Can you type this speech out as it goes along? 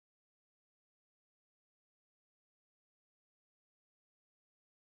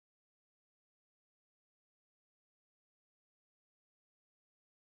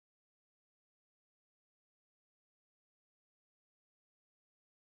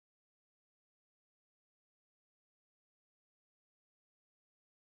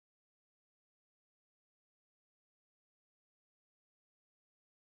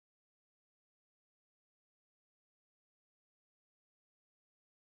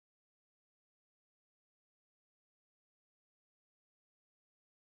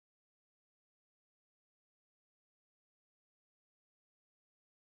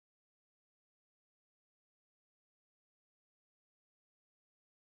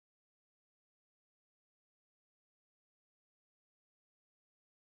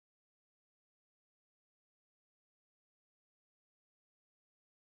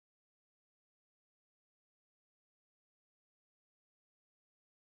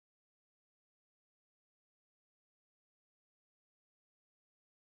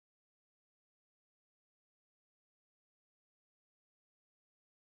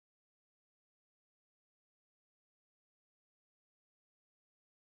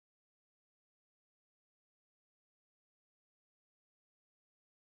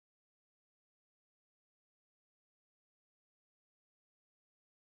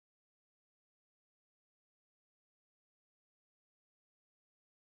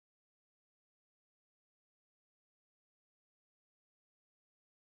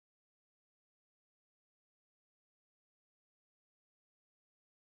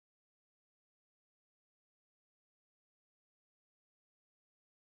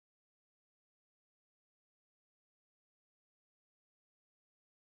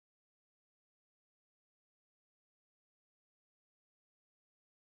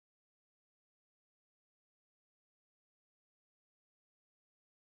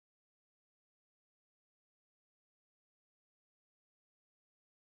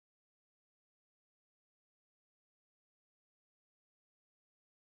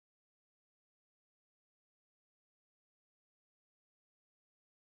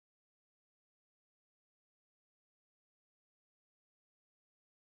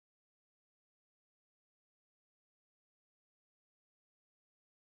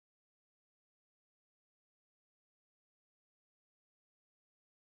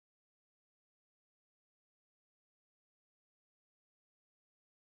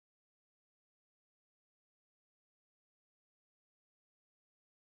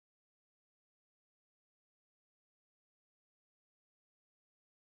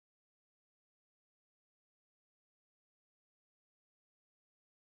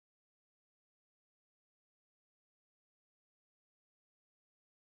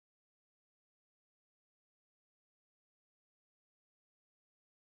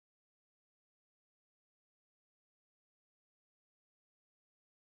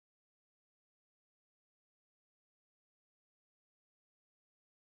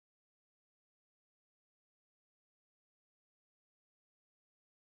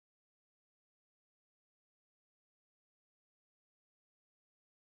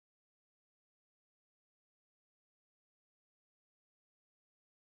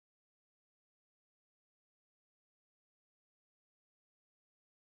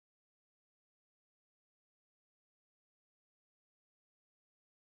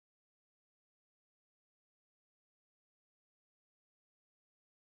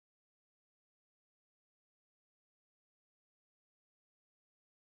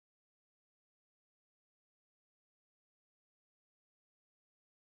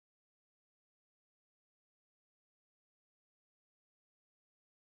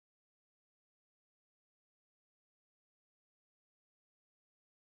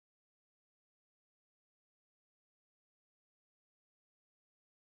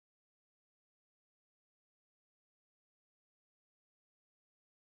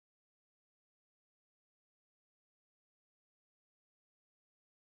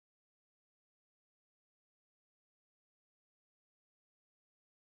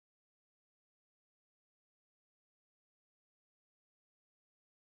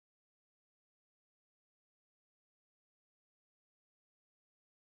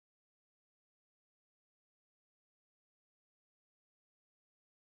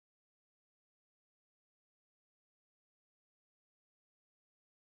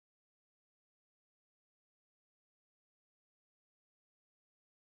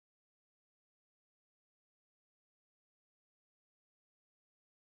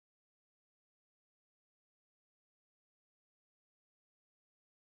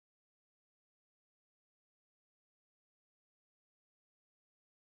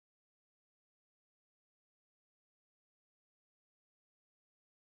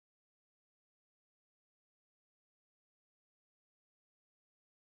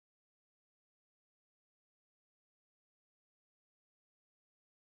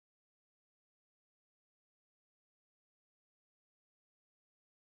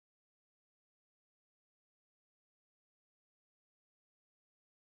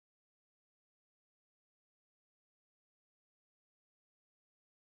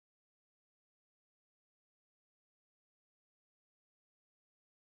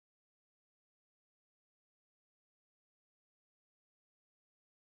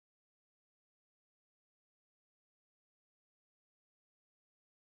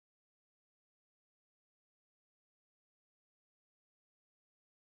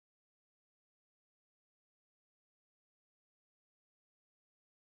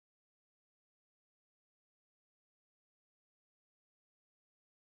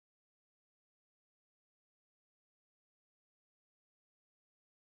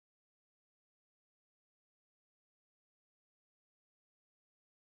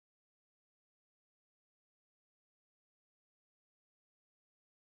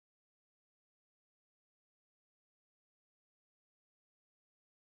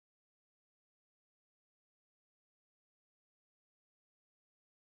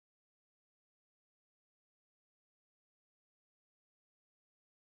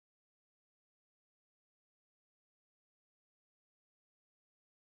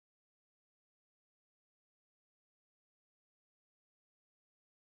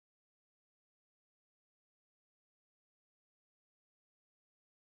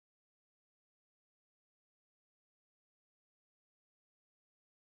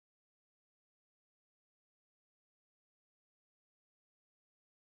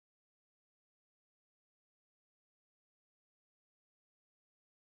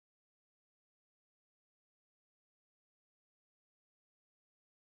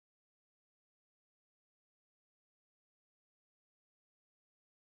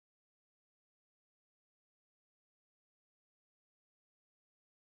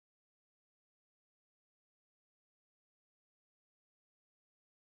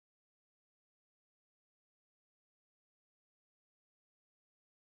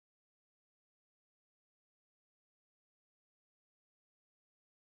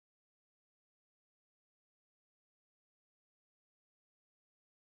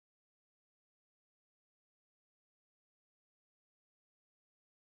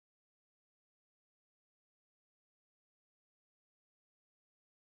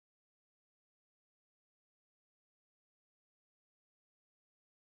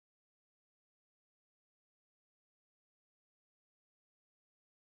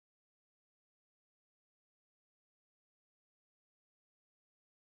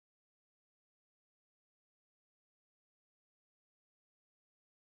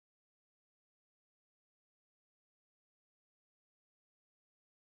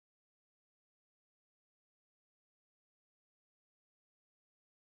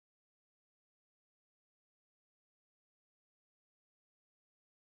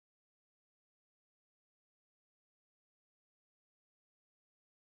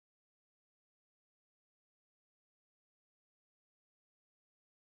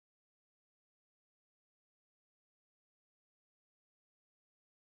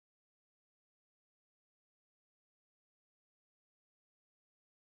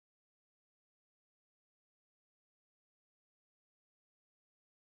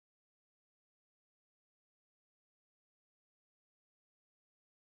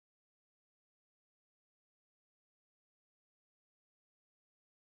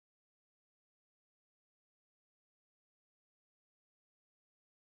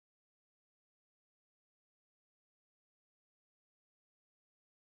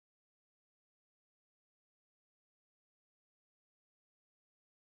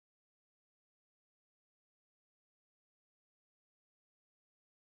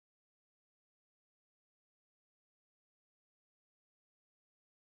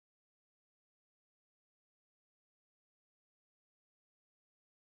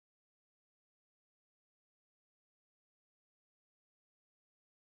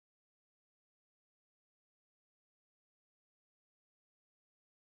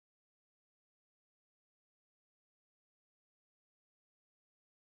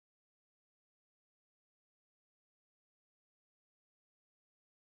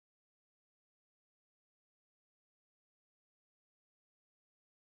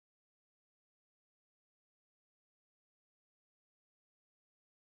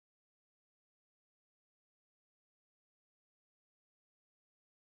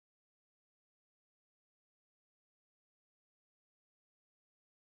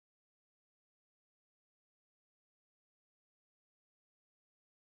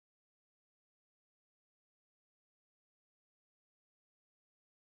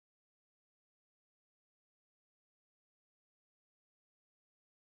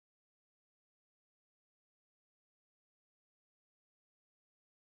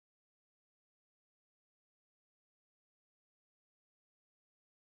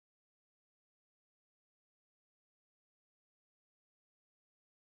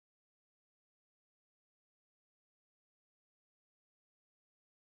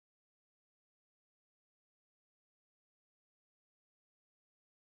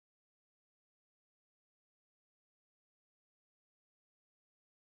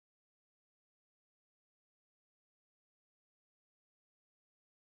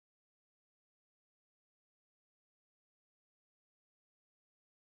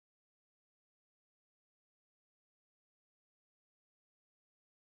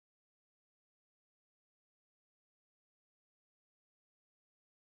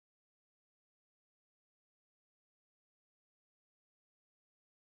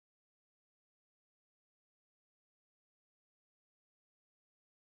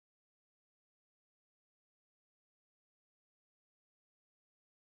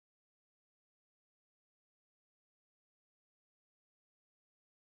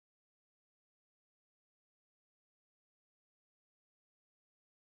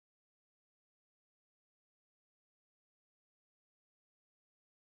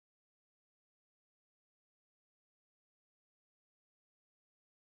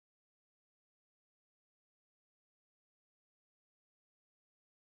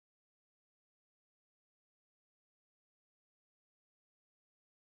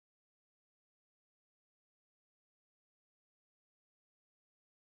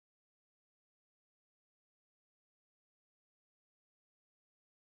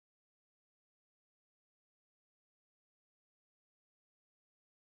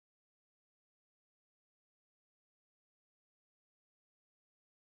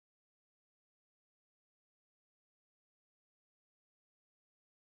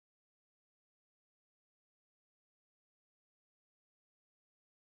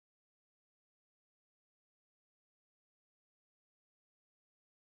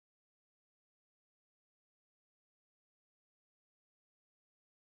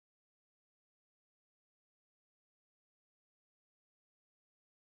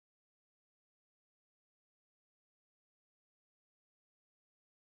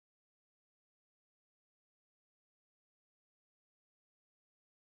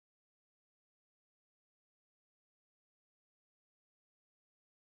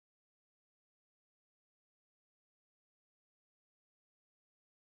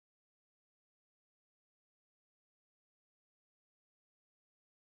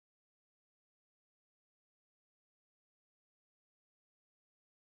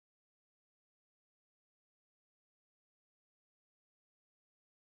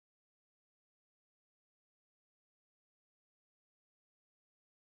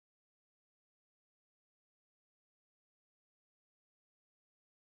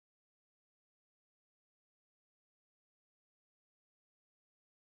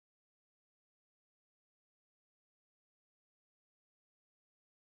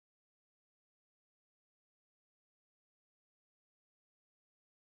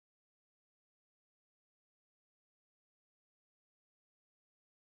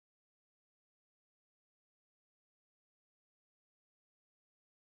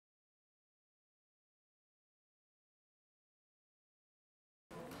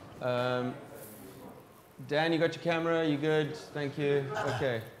Um, Dan, you got your camera? You good? Thank you.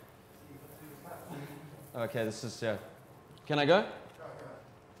 Okay. Okay, this is, yeah. Can I go?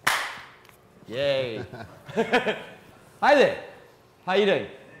 Yay. Hi there. How you doing?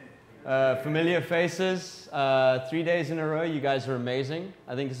 Familiar faces. 3 days in a row. You guys are amazing.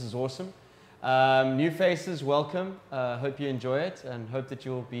 I think this is awesome. New faces, welcome. Hope you enjoy it and hope that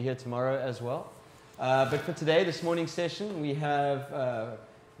you'll be here tomorrow as well. But for today, this morning's session, we have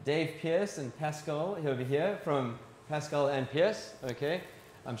Dave Pearce and Pascal over here from Pascal and Pearce. Okay,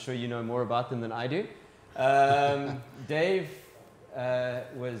 I'm sure you know more about them than I do. Dave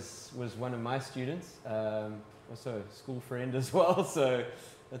was one of my students, also a school friend as well, so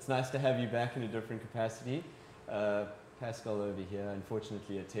it's nice to have you back in a different capacity. Pascal over here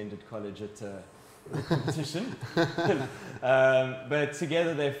unfortunately attended college at the competition. But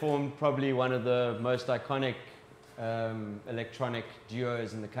together they formed probably one of the most iconic electronic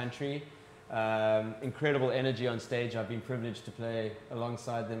duos in the country. Incredible energy on stage. I've been privileged to play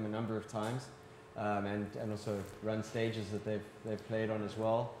alongside them a number of times. And also run stages that they've played on as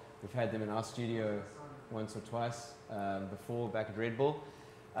well. We've had them in our studio once or twice before, back at Red Bull.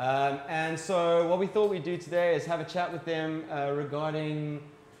 And so what we thought we'd do today is have a chat with them regarding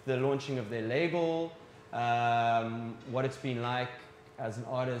the launching of their label, what it's been like as an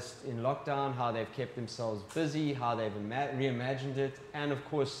artist in lockdown, how they've kept themselves busy, how they've reimagined it, and of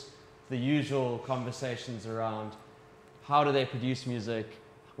course the usual conversations around how do they produce music,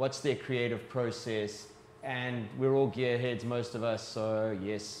 what's their creative process, and we're all gearheads, most of us, so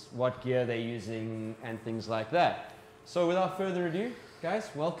yes, what gear they're using and things like that. So without further ado,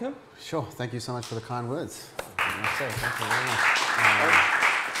 guys, welcome. Sure, thank you so much for the kind words. Thank you very much.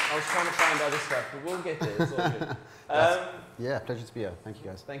 I was trying to find other stuff, but we'll get there, it's all good. Yeah, pleasure to be here. Thank you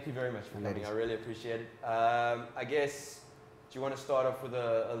guys. Thank you very much for coming, I really appreciate it. I guess, do you want to start off with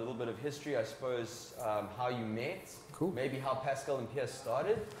a little bit of history, I suppose, how you met? Cool. Maybe how Pascal and Pearce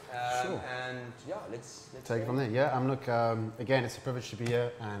started. Sure. And yeah, let's take it from there. Yeah, look, again, it's a privilege to be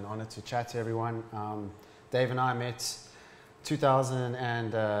here and honored to chat to everyone. Dave and I met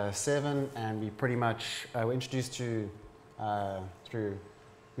 2007, and we pretty much were introduced to through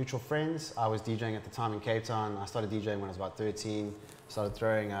mutual friends. I was DJing at the time in Cape Town. I started DJing when I was about 13. Started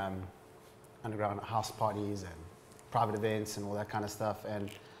throwing underground house parties and private events and all that kind of stuff. And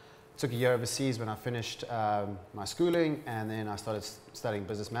took a year overseas when I finished my schooling, and then I started studying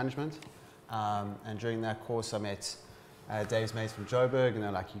business management. And during that course, I met Dave's mates from Joburg, and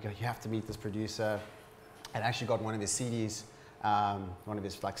they're like, you have to meet this producer. And I actually got one of his CDs, one of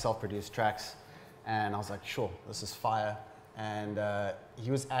his like self-produced tracks, and I was like, sure, this is fire. And he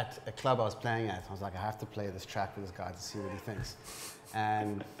was at a club I was playing at. I was like, I have to play this track with this guy to see what he thinks.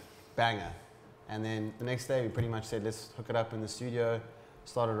 And banger. And then the next day, we pretty much said, let's hook it up in the studio.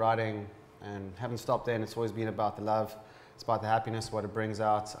 Started writing, and haven't stopped there. And it's always been about the love. It's about the happiness, what it brings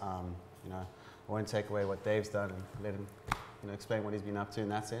out. You know, I won't take away what Dave's done and let him, explain what he's been up to in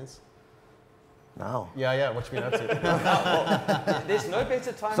that sense. No. Yeah, what you been up to? well, there's no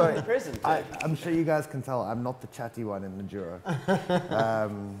better time than the present. I'm sure you guys can tell I'm not the chatty one in the duo.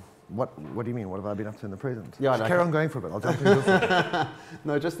 What do you mean? What have I been up to in the present? Yeah, carry on going for a bit. I'll jump in this.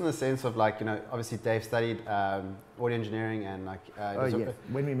 No, just in the sense of obviously Dave studied audio engineering and yes.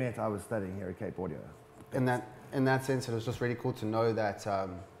 When we met, I was studying here at Cape Audio. In that sense, it was just really cool to know that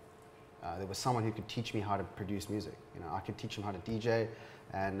there was someone who could teach me how to produce music. I could teach him how to DJ,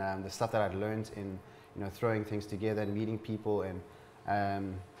 and the stuff that I'd learned in throwing things together and meeting people, and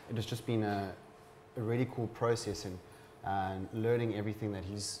it has just been a really cool process and learning everything that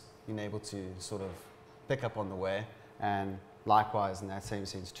he's been able to sort of pick up on the way, and likewise in that same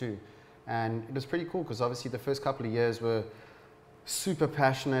sense too. And it was pretty cool because obviously the first couple of years were super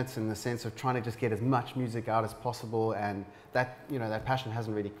passionate in the sense of trying to just get as much music out as possible, and that that passion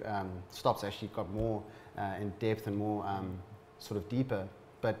hasn't really stopped. It's actually got more in depth and more sort of deeper.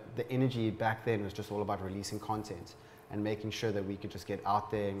 But the energy back then was just all about releasing content and making sure that we could just get out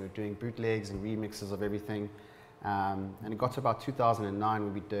there, and we were doing bootlegs and remixes of everything. And it got to about 2009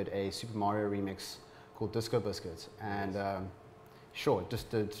 when we did a Super Mario remix called Disco Biscuits. And sure, it just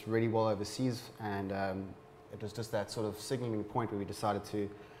did really well overseas, and it was just that sort of signaling point where we decided to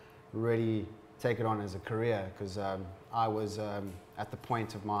really take it on as a career, because I was at the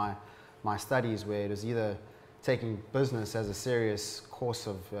point of my studies where it was either taking business as a serious course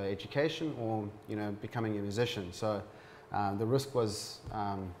of education or becoming a musician. So the risk was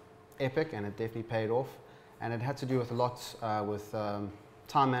epic, and it definitely paid off. And it had to do with a lot with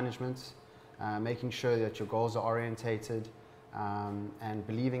time management, making sure that your goals are orientated, and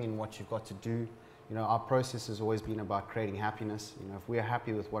believing in what you've got to do. you know, our process has always been about creating happiness. You know, if we are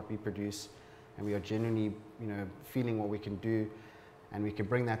happy with what we produce and we are genuinely, you know, feeling what we can do and we can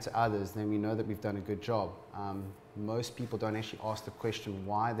bring that to others, then we know that we've done a good job. Most people don't actually ask the question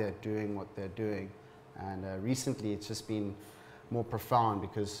why they're doing what they're doing. And recently it's just been more profound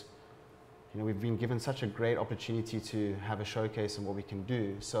because, you know, we've been given such a great opportunity to have a showcase of what we can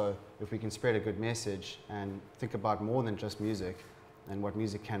do. So if we can spread a good message and think about more than just music and what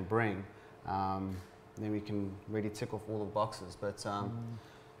music can bring, then we can really tick off all the boxes. But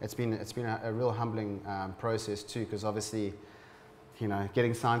it's been a real humbling process too, because obviously, you know,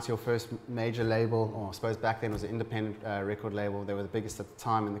 getting signed to your first major label, or I suppose back then it was an independent record label. They were the biggest at the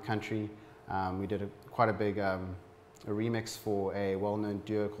time in the country. We did quite a big a remix for a well-known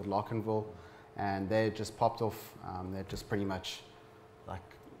duo called Lockenville, and they just popped off. They just pretty much, like,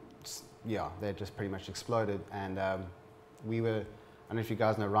 yeah, they just pretty much exploded. And we were, I don't know if you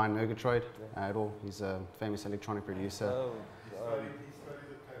guys know Ryan Murgatroyd at all. He's a famous electronic producer. Oh,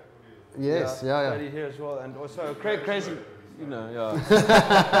 yes, yeah. Studied here as well, and also crazy. You know,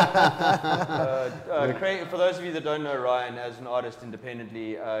 for those of you that don't know Ryan as an artist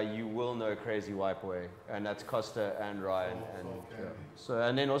independently, you will know Crazy Wipe Away, and that's Costa and Ryan.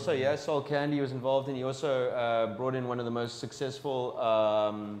 And then also, Soul Candy was involved in. He also brought in one of the most successful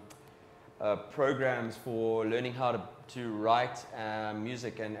programs for learning how to write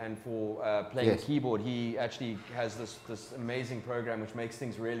music and for playing a keyboard. He actually has this amazing program which makes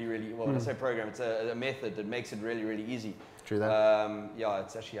things really, really, well, when I say program, it's a method that makes it really, really easy. True that.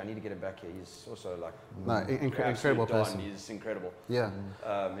 It's actually, I need to get him back here. He's also like incredible person. He's incredible. Yeah.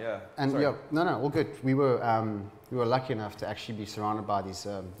 And sorry. all good. We were lucky enough to actually be surrounded by these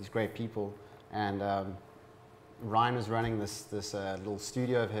great people, and Ryan was running this little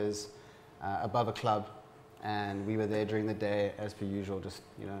studio of his above a club, and we were there during the day as per usual, just,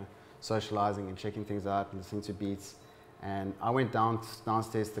 you know, socializing and checking things out and listening to beats. And I went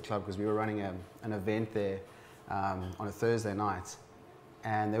downstairs to the club because we were running an event there on a Thursday night,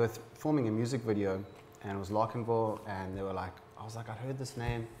 and they were filming a music video, and it was Lockenville, and they were like, I was like, I heard this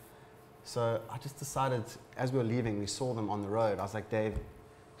name. So I just decided, as we were leaving, we saw them on the road. I was like, Dave,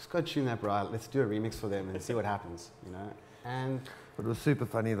 just go tune that, bro. Let's do a remix for them and see what happens, you know. And but it was super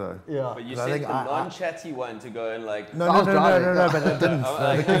funny though. Yeah. But you said the non-chatty one to go and like. No, but it didn't.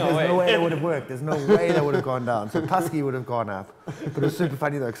 There's no way that would have worked. There's no way that would have gone down. So Pascal would have gone up. But it was super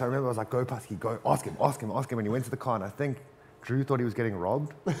funny though, because I remember I was like, go Pascal, go, ask him. And he went to the car, and I think Drew thought he was getting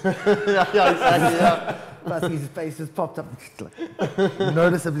robbed. yeah, exactly, yeah. Pascal's face just popped up, like,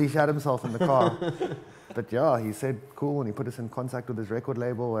 noticeably shat himself in the car. But yeah, he said cool, and he put us in contact with his record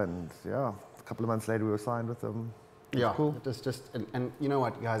label, and yeah, a couple of months later we were signed with them. Yeah, cool. And you know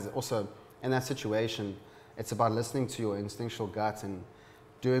what, guys, also in that situation, it's about listening to your instinctual gut and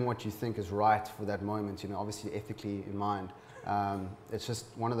doing what you think is right for that moment, you know, obviously ethically in mind. It's just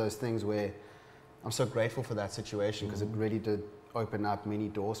one of those things where I'm so grateful for that situation, because it really did open up many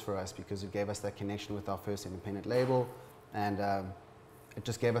doors for us, because it gave us that connection with our first independent label, and it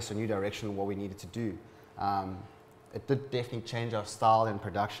just gave us a new direction of what we needed to do. It did definitely change our style and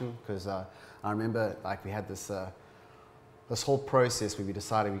production, because I remember, like, we had this whole process where we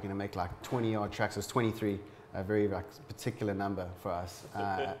decided we were going to make like 20-odd tracks. It was 23, a very like particular number for us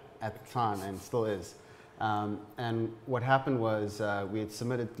at the time, and still is. And what happened was we had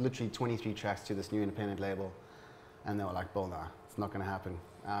submitted literally 23 tracks to this new independent label, and they were like, "Bill, nah, it's not going to happen.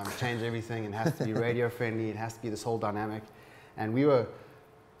 Change everything. It has to be radio friendly. It has to be this whole dynamic." And we were,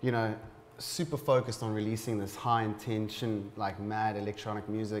 you know, super focused on releasing this high intention, like mad electronic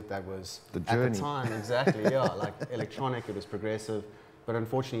music that was at the time, exactly, yeah, like electronic, it was progressive, but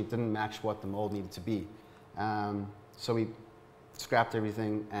unfortunately it didn't match what the mold needed to be. So we scrapped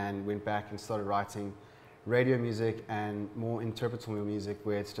everything and went back and started writing radio music and more interpretable music,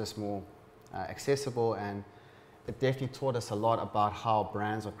 where it's just more accessible, and it definitely taught us a lot about how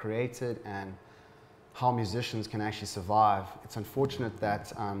brands are created and how musicians can actually survive. It's unfortunate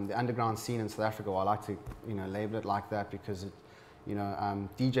that the underground scene in South Africa, well, I like to, you know, label it like that, because it, you know,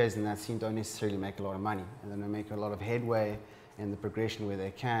 DJs in that scene don't necessarily make a lot of money, and then they make a lot of headway in the progression where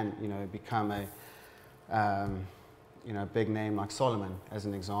they can, you know, become a you know, big name like Solomon, as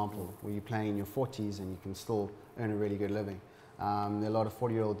an example, where you're playing in your 40s and you can still earn a really good living. There are a lot of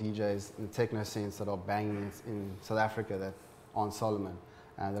 40-year-old DJs in the techno sense that are banging in South Africa that aren't Solomon,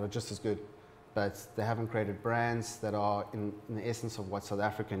 that are just as good. But they haven't created brands that are in the essence of what South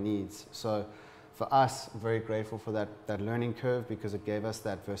Africa needs. So for us, I'm very grateful for that learning curve, because it gave us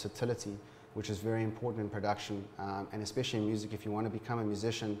that versatility, which is very important in production, and especially in music. If you want to become a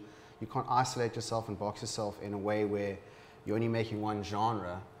musician, you can't isolate yourself and box yourself in a way where you're only making one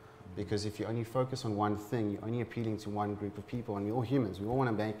genre, Because if you only focus on one thing, you're only appealing to one group of people, and we're all humans. We all want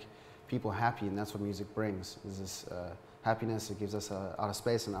to make people happy, and that's what music brings, is this happiness. It gives us a out of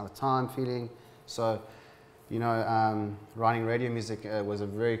space and out of time feeling. So, you know, writing radio music was a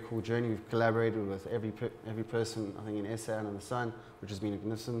very cool journey. We've collaborated with every person, I think, in SA and on the Sun, which has been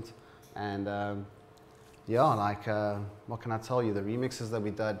magnificent. And yeah, like, what can I tell you? The remixes that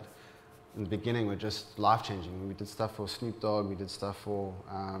we did in the beginning were just life-changing. We did stuff for Snoop Dogg, we did stuff for,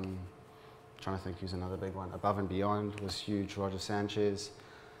 trying to think who's another big one. Above and Beyond was huge, Roger Sanchez.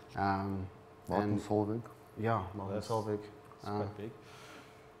 Martin Solveig. Yeah, Martin Solveig. It's quite big.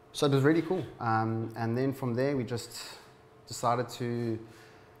 So it was really cool. And then from there, we just decided to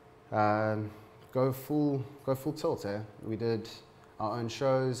go full tilt. We did our own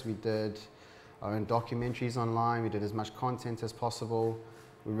shows, we did our own documentaries online, we did as much content as possible.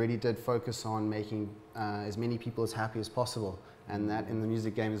 We really did focus on making as many people as happy as possible, and that in the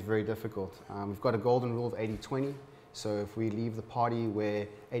music game is very difficult. We've got a golden rule of 80-20, so if we leave the party where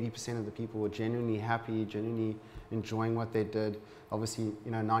 80% of the people were genuinely happy, genuinely enjoying what they did, obviously,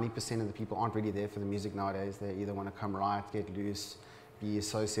 you know, 90% of the people aren't really there for the music nowadays. They either want to come right, get loose, be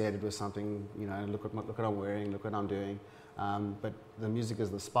associated with something, you know, look what I'm wearing, look what I'm doing. But the music is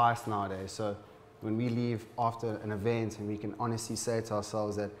the spice nowadays, so when we leave after an event and we can honestly say to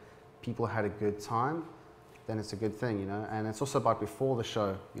ourselves that people had a good time, then it's a good thing, you know. And it's also about before the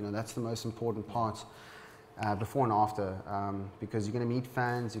show, you know, that's the most important part, before and after, because you're going to meet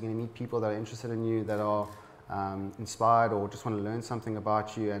fans, you're going to meet people that are interested in you, that are inspired or just want to learn something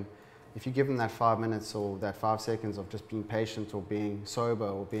about you. And if you give them that 5 minutes or that 5 seconds of just being patient or being sober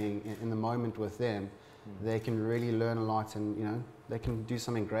or being in the moment with them, they can really learn a lot, and you know, they can do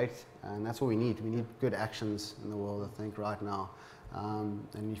something great, and that's what we need. We need good actions in the world, I think, right now.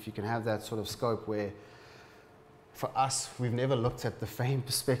 And if you can have that sort of scope where, for us, we've never looked at the fame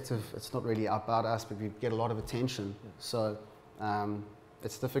perspective. It's not really about us, but we get a lot of attention. Yeah. So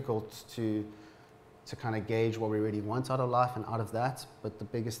it's difficult to kind of gauge what we really want out of life and out of that. But the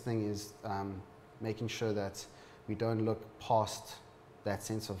biggest thing is making sure that we don't look past that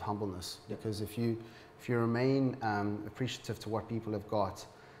sense of humbleness. Yeah. Because if you remain appreciative to what people have got,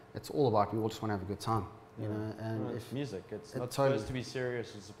 it's all about, we all just want to have a good time, you know. And well, it's music. It's not totally supposed to be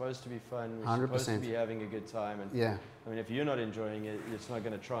serious. It's supposed to be fun. We're 100%. supposed to be having a good time. And yeah. I mean, if you're not enjoying it, it's not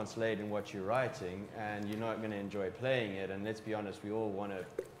going to translate in what you're writing, and you're not going to enjoy playing it. And let's be honest, we all want to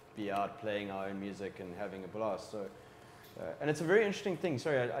be out playing our own music and having a blast. So, and it's a very interesting thing.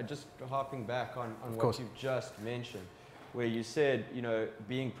 Sorry, I just harping back on what you've just mentioned, where you said, you know,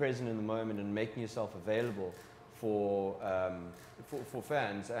 being present in the moment and making yourself available for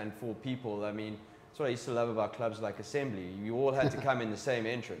fans and for people. I mean, that's what I used to love about clubs like Assembly. You all had to come in the same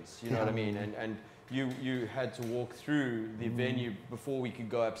entrance, you know what I mean? And you had to walk through the venue before we could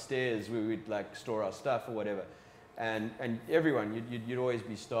go upstairs where we'd like store our stuff or whatever. And everyone, you'd always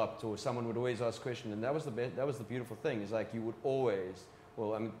be stopped, or someone would always ask questions, and that was the beautiful thing, is like you would always,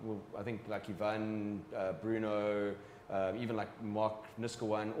 I think like Ivan, Bruno, even like Mark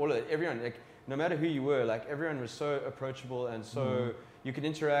Niskawan, everyone, like no matter who you were, like everyone was so approachable, and so you could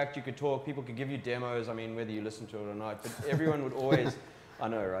interact, you could talk, people could give you demos, I mean, whether you listen to it or not, but everyone would always, I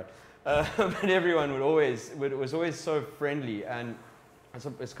know, right? But everyone was always so friendly, and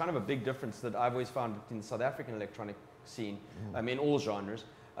it's kind of a big difference that I've always found between the South African electronic scene, I mean, all genres,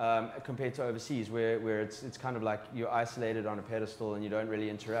 compared to overseas, where it's kind of like you're isolated on a pedestal and you don't really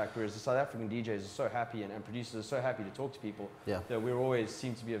interact, whereas the South African DJs are so happy and producers are so happy to talk to people that we always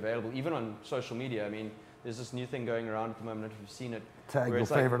seem to be available, even on social media. I mean, there's this new thing going around at the moment, if you've seen it. Tag your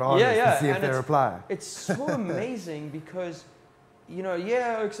favorite artist and see if they reply. It's so amazing because, you know,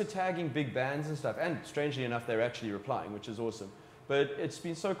 Oaks are tagging big bands and stuff, and strangely enough, they're actually replying, which is awesome. But it's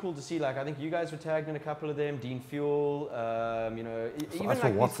been so cool to see, like, I think you guys were tagged in a couple of them, Dean Fuel, you know. I saw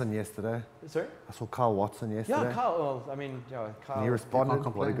Watson yesterday. Sorry? I saw Carl Watson yesterday. Yeah, Carl, well, I mean, Carl. And he responded,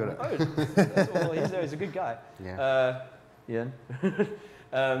 what a good he's a good guy. Yeah.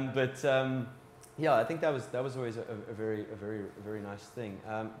 Yeah, I think that was always a very nice thing.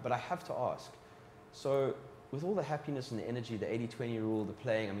 But I have to ask, so with all the happiness and the energy, the 80-20 rule, the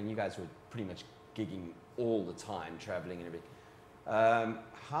playing, I mean, you guys were pretty much gigging all the time, traveling and everything.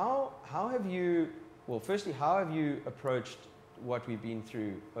 How have you, well, firstly, how have you approached what we've been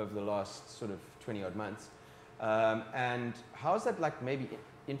through over the last sort of 20 odd months? And how has that like maybe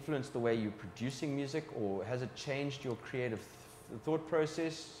influenced the way you're producing music, or has it changed your creative thought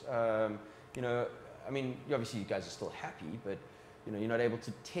process? You know, I mean, obviously you guys are still happy, but you know, you're not able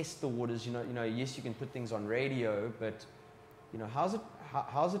to test the waters. You know, yes, you can put things on radio, but you know, how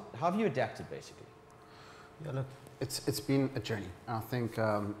have you adapted basically? Yeah, look, it's been a journey. I think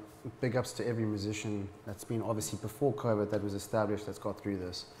big ups to every musician that's been obviously before COVID that was established that's got through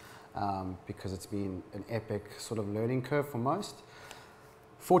this, because it's been an epic sort of learning curve for most.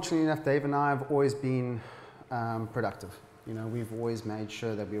 Fortunately enough, Dave and I have always been productive. You know, we've always made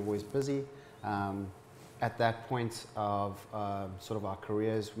sure that we're always busy. At that point of sort of our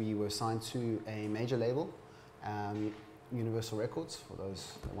careers, we were signed to a major label, Universal Records, for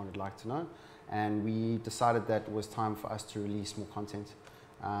those that would like to know. And we decided that it was time for us to release more content.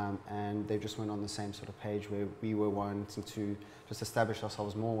 And they just went on the same sort of page where we were wanting to just establish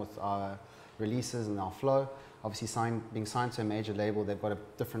ourselves more with our releases and our flow. Obviously, being signed to a major label, they've got a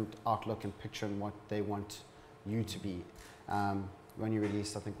different outlook and picture on what they want you to be. When you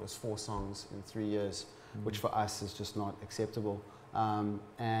released, I think it was 4 songs in 3 years, which for us is just not acceptable.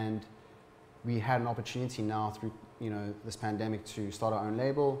 And we had an opportunity now through this pandemic to start our own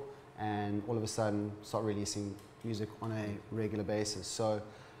label and all of a sudden start releasing music on a regular basis. So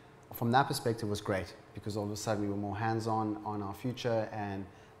from that perspective, it was great because all of a sudden we were more hands-on on our future and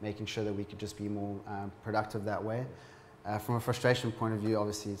making sure that we could just be more productive that way. From a frustration point of view,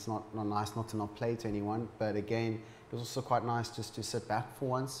 obviously it's not nice not to not play to anyone, but again, it was also quite nice just to sit back for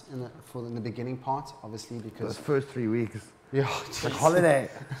once in the beginning part, obviously, because those first 3 weeks. Yeah, it's like holiday.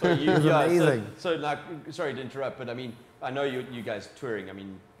 So it was amazing. So like, sorry to interrupt, but I mean, I know you guys touring. I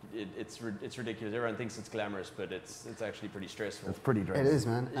mean, it's ridiculous. Everyone thinks it's glamorous, but it's actually pretty stressful. It's pretty draining. It is,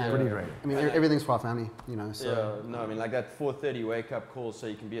 man. It's pretty draining. I mean, everything's for our family, So. Yeah, no, I mean, like that 4:30 wake up call so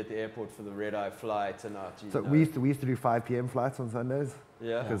you can be at the airport for the red-eye flight and So we used to do 5 p.m. flights on Sundays.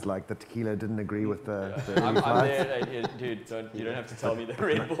 Yeah. Because like the tequila didn't agree with the I'm there, dude. You don't have to tell me the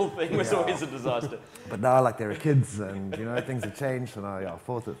Red Bull thing was always a disaster. But now like there are kids and things have changed. So now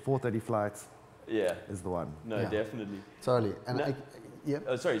 4:30 flights. Yeah. Is the one. No, definitely. Totally. And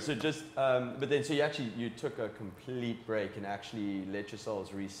Oh, sorry. So just, but then so you took a complete break and actually let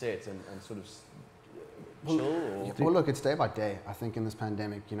yourselves reset and sort of chill. Well, look, it's day by day. I think in this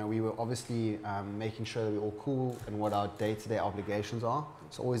pandemic, we were obviously making sure that we're all cool and what our day-to-day obligations are.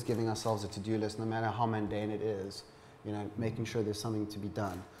 So always giving ourselves a to-do list, no matter how mundane it is. Making sure there's something to be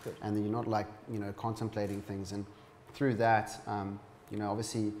done, Good. and then you're not like contemplating things. And through that,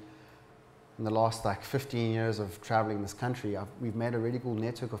 obviously. In the last 15 years of traveling this country, we've made a really cool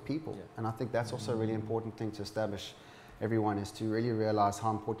network of people. Yeah. And I think that's also a really important thing to establish everyone, is to really realize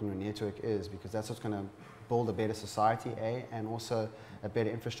how important your network is, because that's what's going to build a better society, and also a better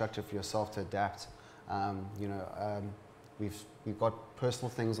infrastructure for yourself to adapt. We've got personal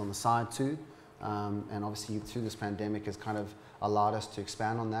things on the side too, and obviously through this pandemic has kind of allowed us to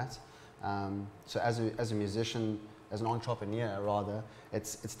expand on that. So as a musician, as an entrepreneur rather,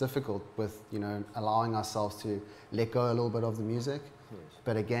 it's difficult with allowing ourselves to let go a little bit of the music. Yes.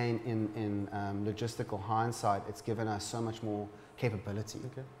 But again, in logistical hindsight, it's given us so much more capability.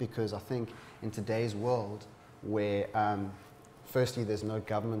 Okay. Because I think in today's world, where firstly there's no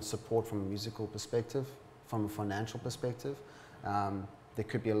government support from a musical perspective, from a financial perspective, there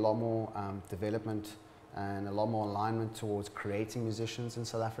could be a lot more development and a lot more alignment towards creating musicians in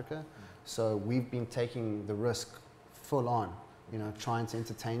South Africa. So we've been taking the risk full on, trying to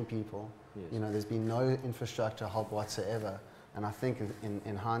entertain people. Yes. There's been no infrastructure help whatsoever. And I think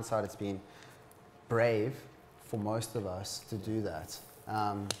in hindsight, it's been brave for most of us to do that.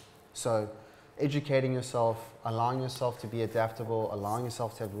 So educating yourself, allowing yourself to be adaptable, allowing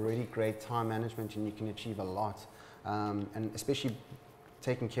yourself to have really great time management, and you can achieve a lot. And especially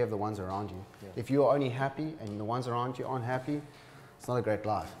taking care of the ones around you. Yeah. If you are only happy and the ones around you aren't happy, it's not a great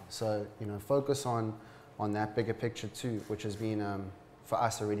life. So, focus on that bigger picture too, which has been, for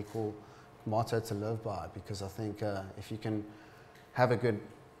us, a really cool motto to live by, because I think if you can have a good,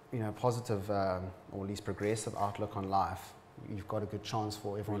 positive, or at least progressive outlook on life, you've got a good chance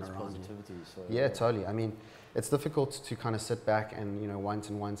for everyone around you. So, yeah, totally. I mean, it's difficult to kind of sit back and,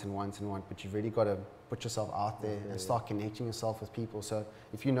 want, but you've really got to put yourself out there and start connecting yourself with people. So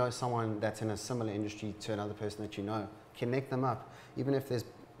if you know someone that's in a similar industry to another person that connect them up. Even if there's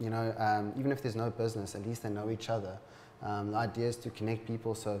even if there's no business, at least they know each other. The idea is to connect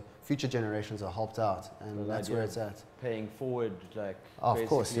people so future generations are helped out, and that's where it's at. Paying forward, like. Oh, of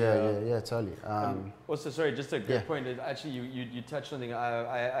course, yeah, totally. Also, sorry, just a good point. Actually, you touched on something.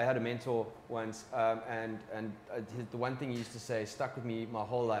 I had a mentor once, and the one thing he used to say stuck with me my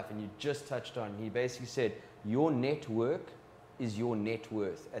whole life, and you just touched on. He basically said, "Your network is your net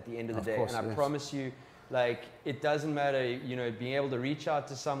worth at the end of the day," and I promise you. Like, it doesn't matter, you know, being able to reach out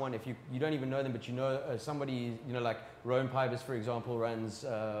to someone if you don't even know them, but you know somebody, you know, like Rowan Pybus, for example, runs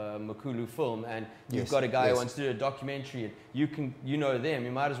Makulu Film, and you've got a guy who wants to do a documentary, and you know them,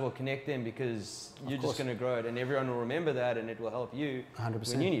 you might as well connect them because you're just going to grow it, and everyone will remember that, and it will help you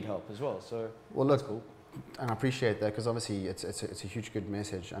 100%. when you need help as well. So, well, look, that's cool. And I appreciate that because obviously it's a huge good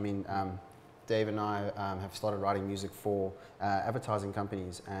message. I mean, Dave and I have started writing music for advertising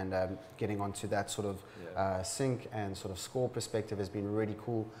companies, and getting onto that sort of sync and sort of score perspective has been really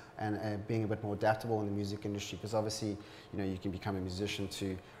cool, and being a bit more adaptable in the music industry, because obviously, you know, you can become a musician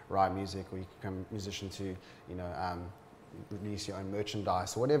to write music, or you can become a musician to, you know, release your own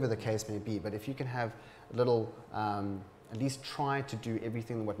merchandise, or whatever the case may be. But if you can have a little, at least try to do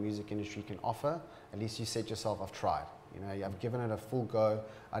everything what music industry can offer, at least you set yourself, I've tried. You know, I've given it a full go.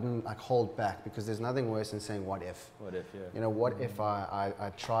 I didn't like hold back, because there's nothing worse than saying what if. What if, yeah. You know, what if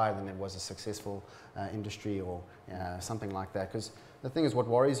I tried and it was a successful industry, or something like that. Because the thing is, what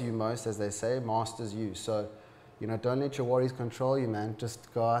worries you most, as they say, masters you. So, you know, don't let your worries control you, man.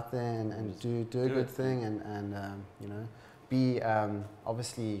 Just go out there and do a good thing, and you know, be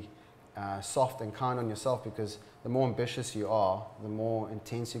obviously soft and kind on yourself, because the more ambitious you are, the more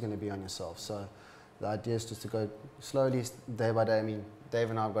intense you're going to be on yourself. So the idea is just to go slowly, day by day. I mean,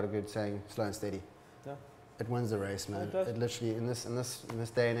 Dave and I have got a good saying, slow and steady. Yeah. It wins the race, man. It literally, in this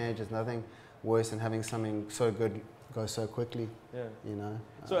day and age, there's nothing worse than having something so good go so quickly. Yeah. You know.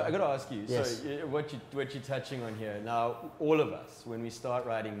 So I got to ask you. Yes. So what you're touching on here now, all of us, when we start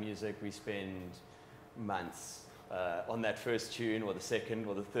writing music, we spend months on that first tune, or the second,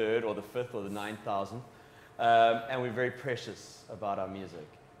 or the third, or the fifth, or the 9,000, and we're very precious about our music.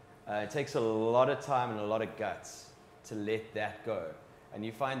 It takes a lot of time and a lot of guts to let that go. And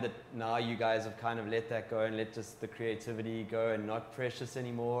you find that now you guys have kind of let that go and let just the creativity go and not precious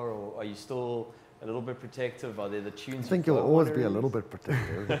anymore, or are you still a little bit protective? Are there the tunes? I think you'll always be a little bit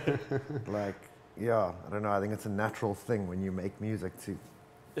protective. Like, yeah, I don't know. I think it's a natural thing when you make music to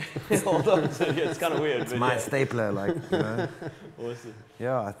hold on to it. It's kind of weird. It's my stapler, like, you know. Awesome.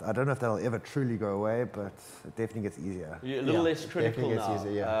 Yeah, I don't know if that'll ever truly go away, but it definitely gets easier. You're a little less critical now.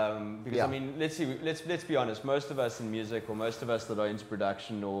 Easier, because I mean, let's be honest. Most of us in music, or most of us that are into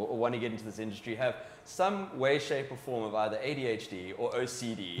production or want to get into this industry, have some way, shape, or form of either ADHD or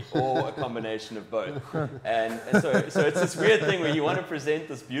OCD, or a combination of both. And so it's this weird thing where you want to present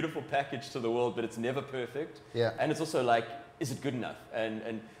this beautiful package to the world, but it's never perfect. Yeah. And it's also like, is it good enough?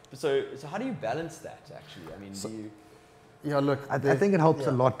 And so how do you balance that, actually? I mean, do you... Yeah, look, I think it helps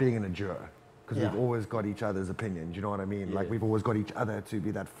a lot being in a duo, because we've always got each other's opinion. Do you know what I mean? Yeah. Like, we've always got each other to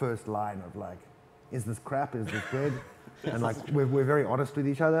be that first line of like, is this crap? Is this good? And like, we're very honest with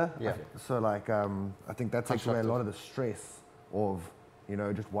each other. Yeah. So like, I think that takes away a lot of the stress of, you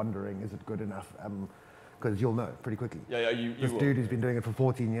know, just wondering, is it good enough? Because you'll know pretty quickly. Yeah, you This dude who's been doing it for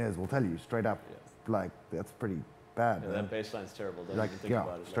 14 years will tell you straight up, like, that's pretty bad. Yeah, that bassline's terrible. Don't like, even think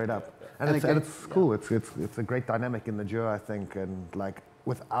about it. Straight like, up. And it's cool. It's a great dynamic in the duo, I think. And like,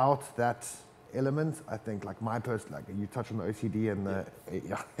 without that element, I think, like, my person, like, you touch on the OCD and the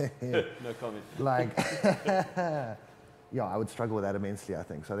no comment. Like, yeah, I would struggle with that immensely, I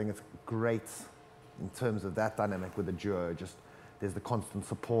think. So I think it's great in terms of that dynamic with the duo. Just there's the constant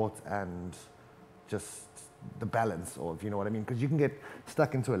support and just the balance of, you know what I mean? Because you can get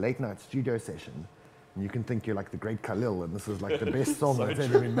stuck into a late night studio session, and you can think you're like the great Khalil, and this is like the best song that's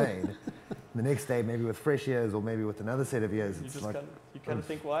ever been made. The next day, maybe with fresh ears, or maybe with another set of ears, it's like... You kind of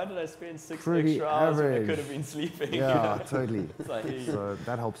think, why did I spend 6 pretty extra hours when I average. could have been sleeping? Yeah, totally. Like, So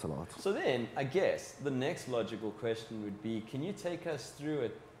that helps a lot. So then, I guess, the next logical question would be, can you take us through a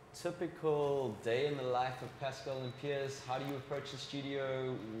typical day in the life of Pascal and Pearce? How do you approach the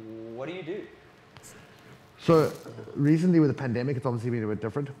studio? What do you do? So recently with the pandemic, it's obviously been a bit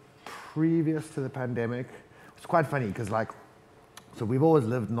different. Previous to the pandemic, it's quite funny because, like, so we've always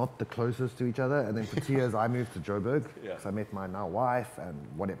lived not the closest to each other, and then for 2 years I moved to Joburg because I met my now wife and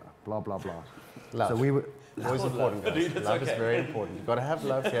whatever, blah blah blah. Love. So we were Always important, guys. Dude, Love okay. is very important. You've got to have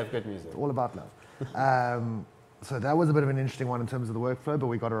love to have good music. all about love. So that was a bit of an interesting one in terms of the workflow, but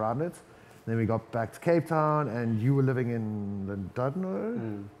we got around it. Then we got back to Cape Town, and you were living in the Dudno,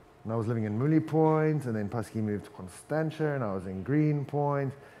 and I was living in Mooley Point, and then Pascal moved to Constantia, and I was in Green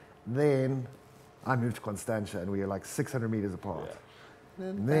Point. Then I moved to Constantia, and we were like 600 meters apart. Yeah.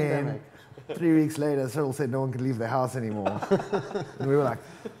 And then 3 weeks later, Cyril said no one could leave the house anymore. And we were like,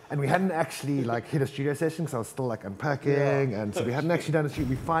 and we hadn't actually like hit a studio session because I was still like unpacking, and so we hadn't actually done a studio.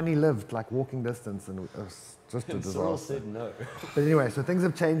 We finally lived like walking distance, and it was just a disaster. Cyril said no. But anyway, so things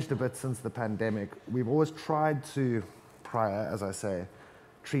have changed a bit since the pandemic. We've always tried to, prior, as I say,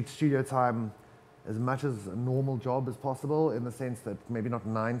 treat studio time as much as a normal job as possible, in the sense that maybe not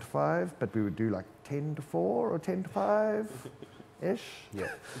 9 to 5, but we would do like 10 to 4 or 10 to 5-ish.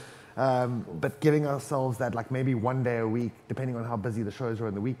 But giving ourselves that, like, maybe one day a week, depending on how busy the shows were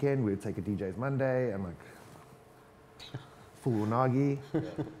on the weekend, we would take a DJ's Monday and like full unagi,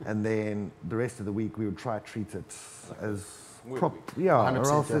 and then the rest of the week we would try to treat it as or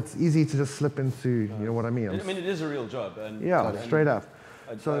else it's easy to just slip into, you know what I mean? I mean, it is a real job. And straight up.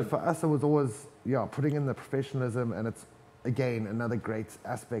 So for us, it was always, putting in the professionalism, and it's, again, another great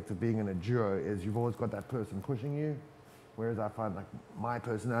aspect of being in a duo is you've always got that person pushing you, whereas I find, like, my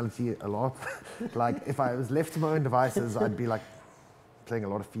personality a lot, like, if I was left to my own devices, I'd be, like, playing a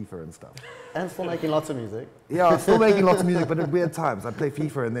lot of FIFA and stuff. And still making lots of music. Yeah, still making lots of music, but at weird times. I'd play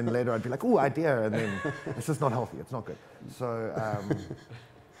FIFA, and then later I'd be like, "Oh, idea," and then it's just not healthy. It's not good. So,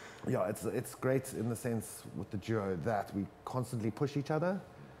 it's great in the sense with the duo that we constantly push each other,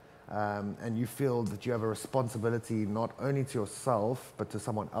 and you feel that you have a responsibility not only to yourself but to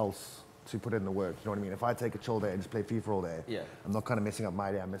someone else to put in the work. You know what I mean? If I take a chill day and just play FIFA all day, I'm not kind of messing up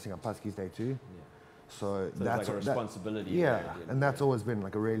my day. I'm messing up Pascal's day too. So that's like a responsibility. And that's always been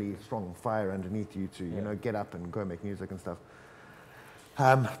like a really strong fire underneath you to, you know, get up and go make music and stuff.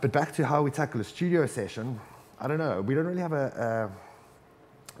 But back to how we tackle a studio session, I don't know. We don't really have a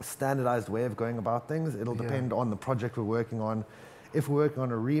standardized way of going about things. It'll depend on the project we're working on. If we're working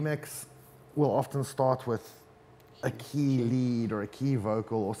on a remix, we'll often start with a key lead or a key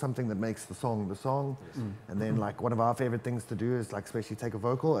vocal or something that makes the song the song. And then, like, one of our favorite things to do is, like, especially take a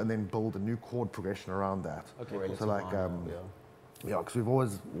vocal and then build a new chord progression around that. So, like, because we've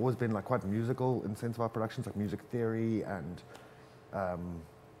always been, like, quite musical in the sense of our productions, like music theory, and I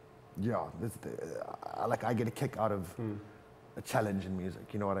get a kick out of a challenge in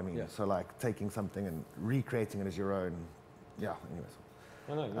music, you know what I mean? So, like, taking something and recreating it as your own. Anyways.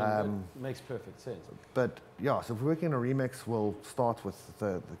 No, it makes perfect sense. But so if we're working on a remix, we'll start with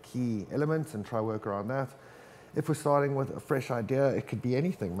the key elements and try work around that. If we're starting with a fresh idea, it could be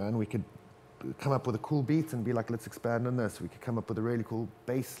anything, man. We could come up with a cool beat and be like, let's expand on this. We could come up with a really cool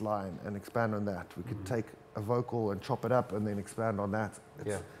bass line and expand on that. We could take a vocal and chop it up and then expand on that.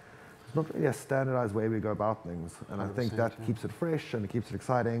 It's not really a standardized way we go about things. And I think that keeps it fresh and it keeps it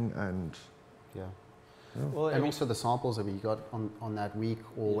exciting and Well, and also the samples that we got on that week,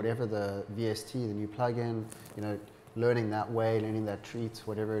 or whatever the VST, the new plugin, you know, learning that way, learning that treat,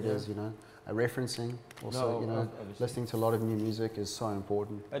 whatever it is, you know, referencing. Also, listening to a lot of new music is so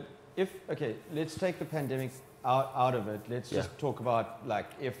important. Let's take the pandemic out of it. Let's just talk about, like,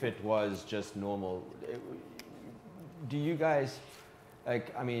 if it was just normal. Do you guys,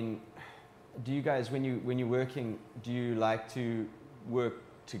 like, I mean, do you guys, when you're working, do you like to work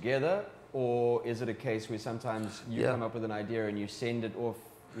together? Or is it a case where sometimes you come up with an idea and you send it off,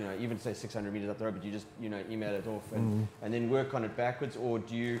 you know, even say 600 meters up the road, but you just, you know, email it off and then work on it backwards? Or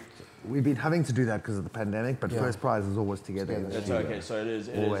do you... We've been having to do that because of the pandemic, but First Prize is always together. That's okay, so it is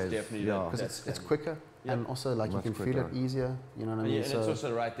definitely... Because it's quicker, and also, like, you can feel it easier, you know what I mean? And it's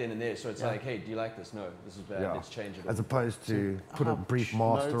also right then and there, so it's like, hey, do you like this? No, this is bad, let's change it. As opposed to put a brief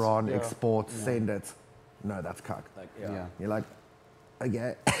master on, export, send it. No, that's cuck. Like, You're like,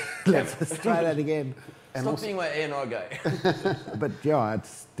 okay, let's try that again. And stop being my A&R guy. But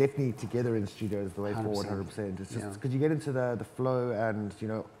it's definitely together in studio is the way forward, 100%. It's just because you get into the flow, and, you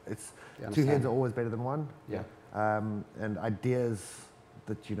know, it's two heads are always better than one. And ideas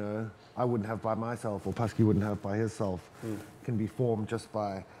that, you know, I wouldn't have by myself or Pascal wouldn't have by himself can be formed just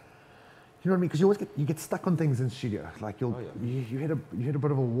by, you know what I mean? Because you always get stuck on things in studio. Like you hit a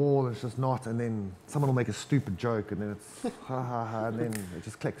bit of a wall and it's just not, and then someone will make a stupid joke and then it's ha ha ha, and then it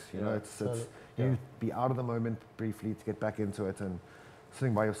just clicks. You know, it's you need to be out of the moment briefly to get back into it, and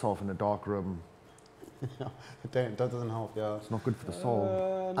sitting by yourself in a dark room. That doesn't help. It's not good for the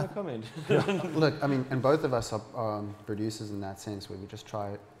soul. No comment. Look, I mean, and both of us are producers in that sense, where we just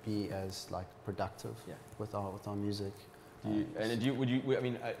try to be as, like, productive with our music.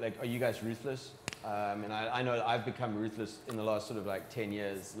 Are you guys ruthless? And I know I've become ruthless in the last sort of, like, 10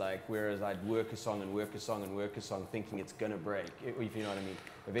 years, like, whereas I'd work a song and work a song and work a song thinking it's gonna break, if you know what I mean.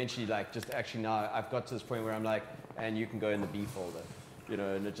 Eventually, like, just actually now I've got to this point where I'm like, and you can go in the B folder, you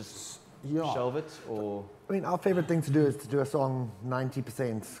know, and it just shelve it, or... I mean, our favorite thing to do is to do a song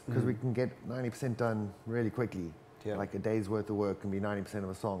 90%, because we can get 90% done really quickly. Like a day's worth of work can be 90% of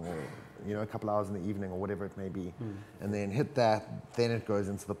a song, or, you know, a couple hours in the evening or whatever it may be. And then hit that, then it goes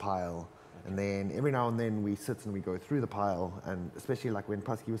into the pile. And then every now and then we sit and we go through the pile, and especially like when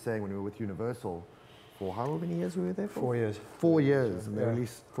Pascal was saying when we were with Universal, for how many years we were there for? 4 years. 4 years, and they Yeah.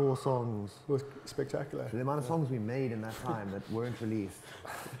 released 4 songs. It was spectacular. So the amount of songs we made in that time that weren't released.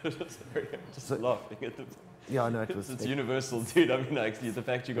 Just laughing at the... Yeah, I know it was. It's universal, dude. I mean, actually, the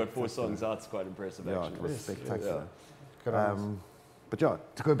fact you got 4 songs out is quite impressive, Yeah, actually. it was spectacular. Good on us. But yeah,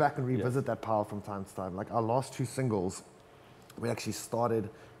 to go back and revisit that power from time to time, like our last 2 singles, we actually started.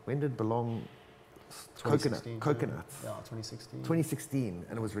 When did Belong? 2016, Coconuts. Yeah, 2016. 2016,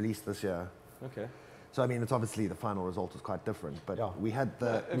 and it was released this year. Okay. So I mean, it's obviously the final result was quite different, but Yeah. we had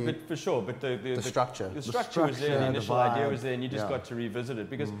the. But for sure, but the structure. The structure was there, the initial the idea vibe, was there, and you just yeah. got to revisit it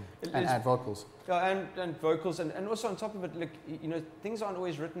because And add vocals. yeah, and vocals, and also on top of it, like, you know, things aren't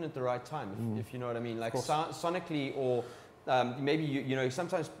always written at the right time, if you know what I mean. Like sonically, or maybe you know,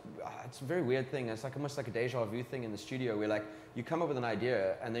 sometimes it's a very weird thing. It's like almost like a deja vu thing in the studio, where like you come up with an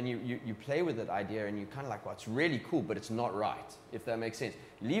idea and then you play with that idea and you kind of like, well, it's really cool, but it's not right, if that makes sense.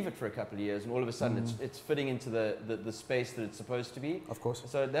 Leave it for a couple of years and all of a sudden it's fitting into the space that it's supposed to be. Of course.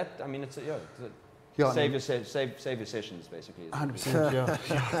 So that, I mean, save your sessions, basically. 100%,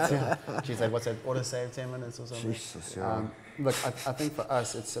 yeah. She's like, what's that, auto save 10 minutes or something? Jesus, yeah. Look, I think for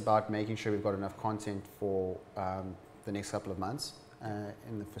us, it's about making sure we've got enough content for the next couple of months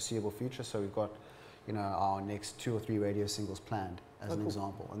in the foreseeable future. So we've got, you know, our next 2 or 3 radio singles planned, as an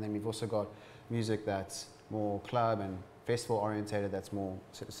example. And then we've also got music that's more club and festival orientated, that's more,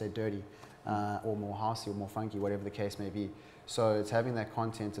 say, dirty, or more housey or more funky, whatever the case may be. So it's having that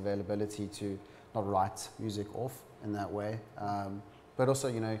content availability to not write music off in that way. But also,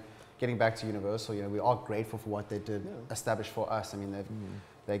 you know, getting back to Universal, you know, we are grateful for what they did establish for us. I mean,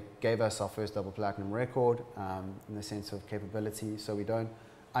 they gave us our first double platinum record in the sense of capability, so we don't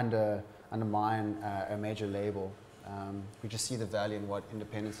undermine a major label. We just see the value in what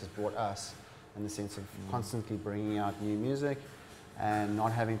independence has brought us in the sense of constantly bringing out new music and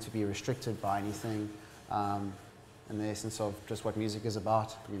not having to be restricted by anything, in the essence of just what music is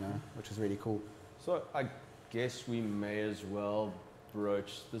about, you know, which is really cool. So I guess we may as well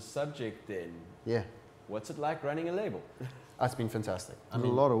broach the subject then. Yeah, What's it like running a label? it's been fantastic. I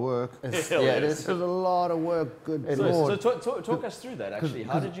mean, a lot of work. Yeah, it is. There's a lot of work. Good So Lord. talk us through that, actually.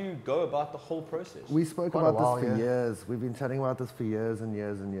 How did you go about the whole process? We spoke Quite a about while, this for yeah. years. We've been chatting about this for years and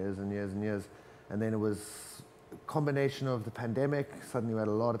years and years and years and years. And then it was a combination of the pandemic. Suddenly we had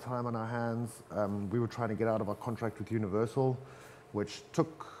a lot of time on our hands. We were trying to get out of our contract with Universal, which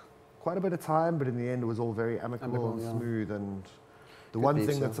took quite a bit of time, but in the end it was all very amicable and yeah. smooth. And the Good one beef,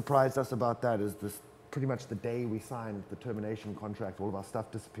 thing so. that surprised us about that is this pretty much the day we signed the termination contract, all of our stuff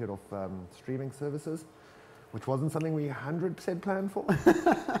disappeared off streaming services, which wasn't something we 100% planned for.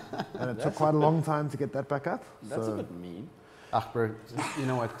 And it took quite a long time to get that back up. That's a bit mean. Bro, you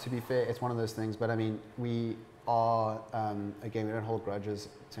know what, to be fair, it's one of those things, but I mean, we are, again, we don't hold grudges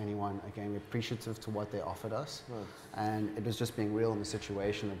to anyone. Again, we're appreciative to what they offered us. And it was just being real in the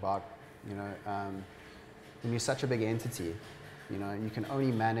situation about, you know, when you're such a big entity, you know, you can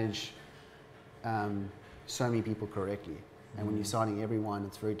only manage so many people correctly. And when you're signing everyone,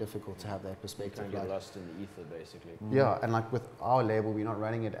 it's very difficult to have that You perspective. can't get Like, lost in the ether, basically. yeah, and like with our label, we're not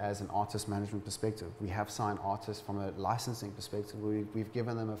running it as an artist management perspective. We have signed artists from a licensing perspective. We've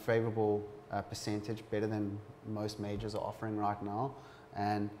given them a favorable percentage, better than most majors are offering right now.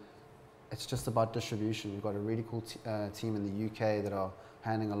 And it's just about distribution. We've got a really cool team in the UK that are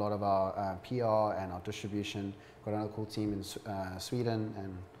handling a lot of our PR and our distribution. Got another cool team in Sweden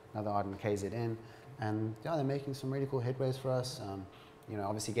and another out in KZN. And yeah, they're making some really cool headways for us. You know,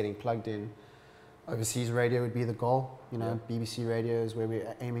 obviously getting plugged in. Overseas radio would be the goal. You know, BBC radio is where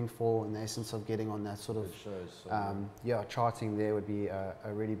we're aiming for, in the essence of getting on that sort of shows. charting there would be a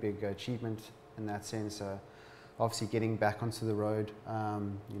really big achievement in that sense. Obviously getting back onto the road,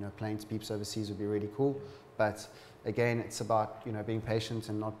 you know, playing to peeps overseas would be really cool. But again, it's about, you know, being patient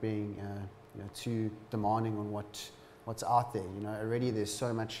and not being you know, too demanding on what's out there. You know, already there's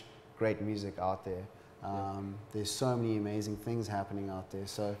so much great music out there. There's so many amazing things happening out there.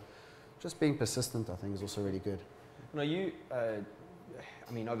 So just being persistent, I think, is also really good. No, you, I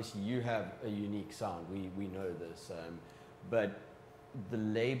mean, obviously you have a unique sound. We know this. But the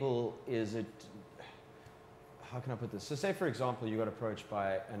label, is it, how can I put this? So say, for example, you got approached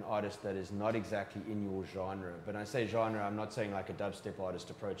by an artist that is not exactly in your genre. But I say genre, I'm not saying like a dubstep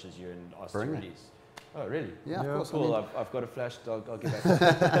artist approaches you and asks to release. Oh, really? Yeah, of course. Cool. I mean, I've got a flash. I'll get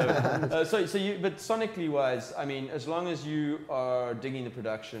back. So you, but sonically wise, I mean, as long as you are digging the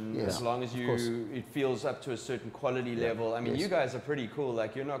production, as long as it feels up to a certain quality level. I mean, you guys are pretty cool.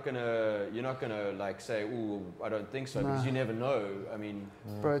 Like, you're not gonna like say, "Ooh, I don't think so," because you never know. I mean,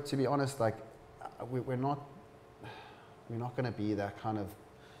 bro, to be honest, like we're not gonna be that kind of,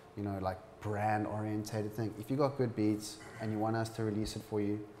 you know, like brand orientated thing. If you got good beats and you want us to release it for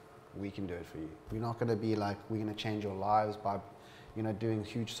you, we can do it for you. We're not going to be like, we're going to change your lives by, you know, doing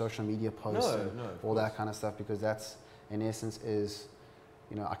huge social media posts and all that kind of stuff, because that's, in essence, is,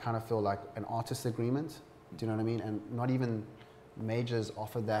 you know, I kind of feel like an artist agreement. Do you know what I mean? And not even majors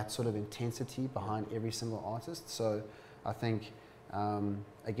offer that sort of intensity behind every single artist. So I think,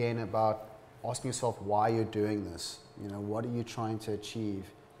 again, about asking yourself why you're doing this. You know, what are you trying to achieve?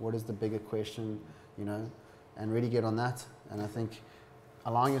 What is the bigger question, you know, and really get on that. And I think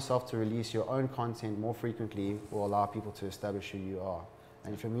allowing yourself to release your own content more frequently will allow people to establish who you are.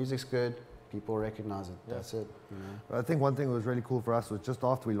 And if your music's good, people recognize it. Yeah. That's it. You know? I think one thing that was really cool for us was just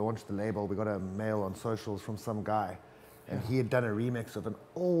after we launched the label, we got a mail on socials from some guy, and he had done a remix of an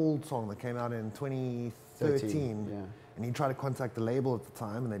old song that came out in 2013. Yeah. And he tried to contact the label at the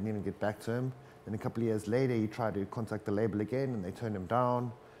time, and they didn't even get back to him. And a couple of years later, he tried to contact the label again, and they turned him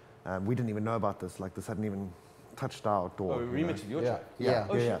down. We didn't even know about this. Like, this hadn't even touched our door. Oh, a remix of your track? Yeah.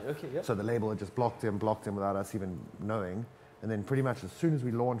 Oh, shit. Okay, yeah. So the label had just blocked him without us even knowing. And then pretty much as soon as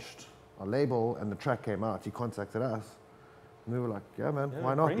we launched our label and the track came out, he contacted us. And we were like, yeah, man,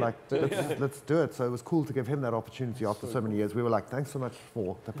 why not? Like, let's do it. So it was cool to give him that opportunity after so many years. We were like, thanks so much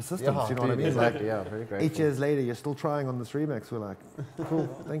for the persistence, you know what I mean? Exactly, like, very grateful. 8 years later, you're still trying on this remix. We're like, cool,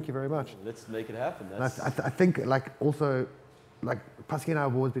 thank you very much. Let's make it happen. I think, like, also, like, Pascal and I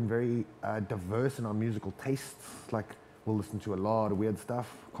have always been very diverse in our musical tastes. Like, we'll listen to a lot of weird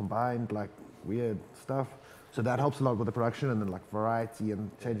stuff, combined, like, weird stuff. So that helps a lot with the production and then, like, variety and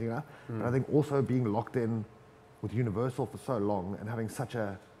changing it up. But I think also being locked in with Universal for so long and having such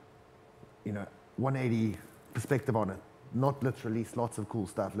a, you know, 180 perspective on it. Not let's release lots of cool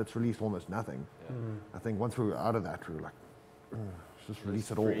stuff, let's release almost nothing. Yeah. I think once we were out of that, we were like, just release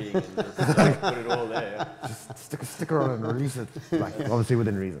it all. Just like, put it all there. Just stick a sticker on it and release it, like, obviously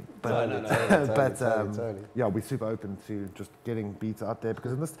within reason. But, Totally. Yeah, we're super open to just getting beats out there,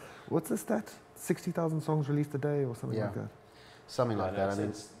 because in this, what's the stat? 60,000 songs released a day or something like that? Something like that. I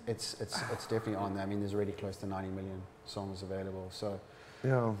mean, it's definitely on there. I mean, there's already close to 90 million songs available. So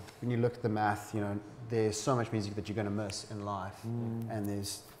yeah, when you look at the math, you know, there's so much music that you're going to miss in life. And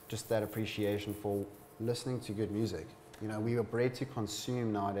there's just that appreciation for listening to good music. You know, we are bred to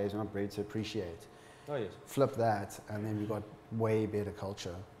consume nowadays, we're not bred to appreciate. Oh, yes. Flip that, and then we've got way better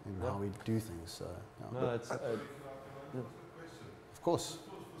culture in how we do things. So, yeah. No, it's... Of course.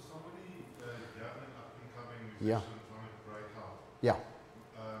 For somebody young and up and coming Yeah. musician trying to break out, Yeah.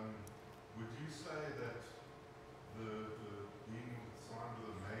 would you say that the being signed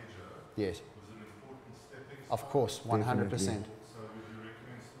with a major Yes. was an important stepping stone? Of course, 100%. So would you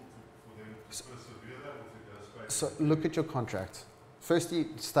recommend still for them to persevere that, or to go straight? So look at your contract. Firstly,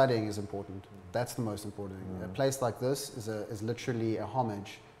 studying is important. That's the most important thing. A place like this is literally a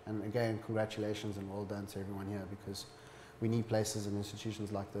homage. And again, congratulations and well done to everyone here, because we need places and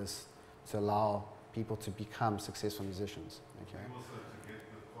institutions like this to allow people to become successful musicians. Okay. And also to get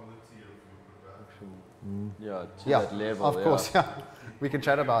the quality of your production. Yeah, to Yeah, that level. of course. Yeah, we can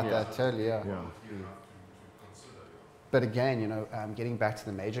chat about that. Totally. Yeah. Enough to consider. But again, you know, getting back to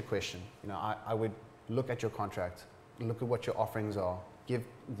the major question, you know, I would look at your contract, look at what your offerings are, give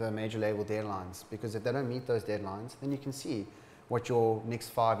the major label deadlines, because if they don't meet those deadlines, then you can see what your next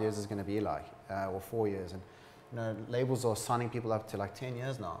 5 years is going to be like, or 4 years. And you know, labels are signing people up to like 10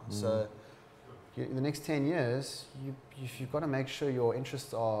 years now. So in the next 10 years, you've got to make sure your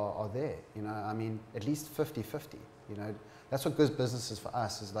interests are there. You know, I mean, at least 50-50. You know, that's what good business is for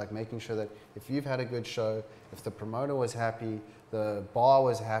us, is like making sure that if you've had a good show, if the promoter was happy, the bar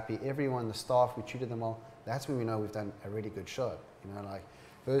was happy, everyone, the staff, we treated them well, that's when we know we've done a really good show. You know, like,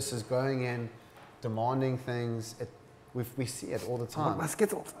 versus going in, demanding things. We see it all the time. My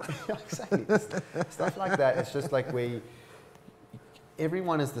Skittles. Exactly. Stuff like that. It's just like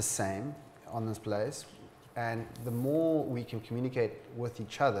everyone is the same on this place, and the more we can communicate with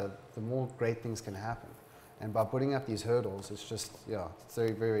each other, the more great things can happen. And by putting up these hurdles, it's just, it's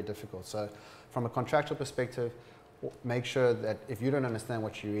very, very difficult. So from a contractual perspective, make sure that if you don't understand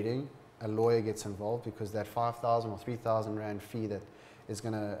what you're reading, a lawyer gets involved, because that 5,000 or 3,000 Rand fee that is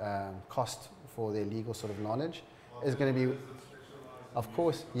going to cost for their legal sort of knowledge is going to be, of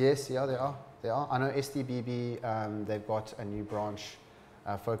course, yes, yeah, they are. I know SDBB, they've got a new branch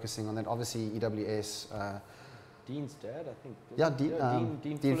focusing on that. Obviously, EWS. Dean's dad, I think. Yeah,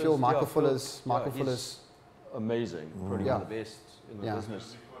 Dean Phil, Michael Fuller's. Amazing, probably one of the best in the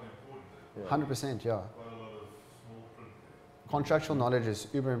business. 100%, yeah. Contractual knowledge is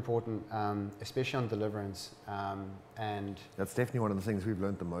uber important, especially on deliverance. And that's definitely one of the things we've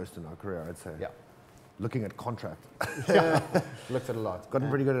learned the most in our career, I'd say. Yeah. looking at contract. Looked at a lot. Gotten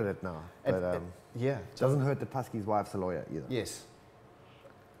pretty good at it now. But Yeah. doesn't hurt that Pasky's wife's a lawyer either. Yes.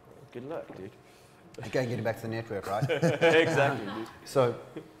 Good luck, dude. Again, getting back to the network, right? Exactly, dude. So,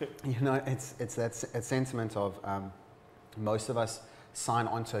 it's that sentiment of most of us sign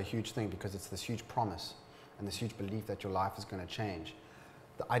onto a huge thing because it's this huge promise and this huge belief that your life is going to change.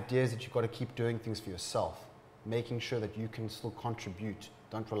 The idea is that you've got to keep doing things for yourself, making sure that you can still contribute.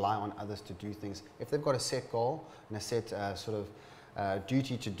 Don't rely on others to do things. If they've got a set goal and a set sort of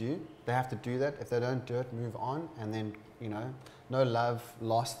duty to do, they have to do that. If they don't do it, move on, and then, no love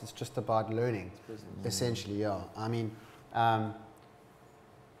lost. It's just about learning, essentially, yeah. I mean,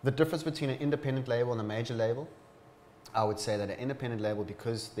 the difference between an independent label and a major label, I would say that an independent label,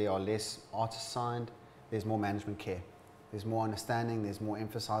 because there are less artists signed, there's more management care. There's more understanding, there's more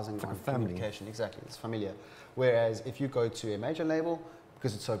emphasizing on communication. Exactly, it's familiar. Whereas if you go to a major label,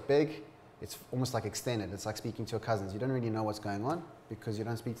 because it's so big, it's almost like extended. It's like speaking to your cousins. You don't really know what's going on because you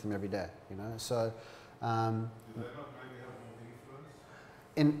don't speak to them every day, So, Do they not maybe have more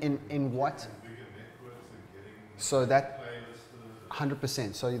influence? in what? Bigger networks and getting So that playlists.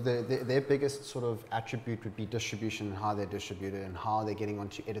 100%. So their biggest sort of attribute would be distribution and how they're distributed and how they're getting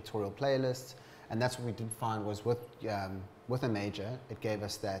onto editorial playlists. And that's what we did find was with a major, it gave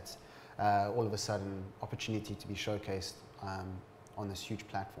us that all of a sudden opportunity to be showcased on this huge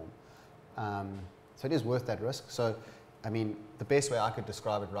platform. So it is worth that risk. So, I mean, the best way I could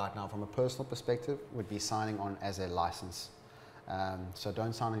describe it right now from a personal perspective would be signing on as a license. So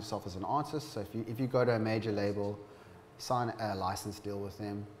don't sign on yourself as an artist. So if you go to a major label, sign a license deal with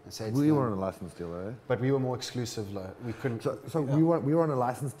them and say We were on a license deal, eh? but we were more exclusive. We couldn't. So we were on a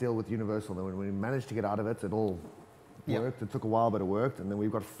license deal with Universal. Then when we managed to get out of it, it all worked. It took a while, but it worked. And then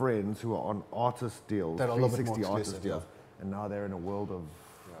we've got friends who are on artist deals, That are a little bit more 360 artist exclusive, deals, and now they're in a world of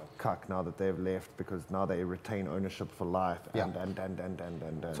cuck now that they've left because now they retain ownership for life. And.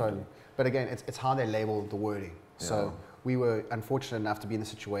 Totally. But again, it's how they label the wording. So we were unfortunate enough to be in the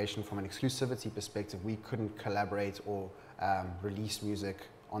situation from an exclusivity perspective. We couldn't collaborate or release music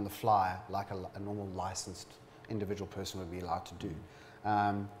on the fly like a normal licensed individual person would be allowed to do.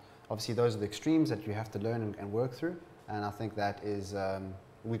 Obviously, those are the extremes that you have to learn and work through. And I think that is,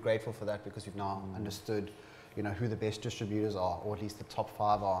 we're grateful for that because we've now understood, who the best distributors are, or at least the top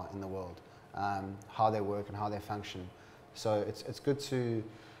 5 are in the world, how they work and how they function. So it's good to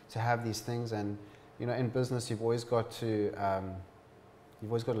have these things, and in business you've always got to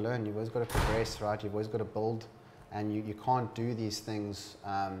learn, you've always got to progress, right? You've always got to build, and you can't do these things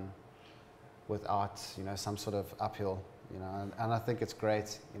without some sort of uphill, and I think it's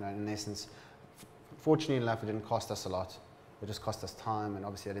great, in essence. Fortunately enough, it didn't cost us a lot. It just cost us time, and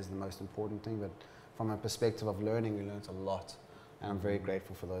obviously that is the most important thing. But from a perspective of learning, we learned a lot, and I'm very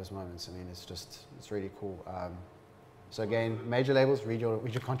grateful for those moments. I mean, it's really cool. So again, major labels, read your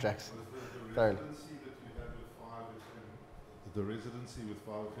contracts. The residency that you had with 5FM, the residency with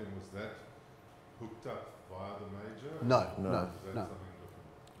 5FM, was that hooked up via the major? No. Is that something different?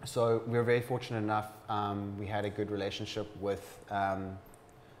 So we were very fortunate enough. We had a good relationship with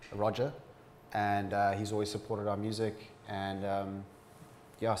Roger, and he's always supported our music. And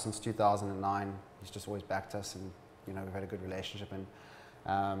since 2009, he's just always backed us, and we've had a good relationship. And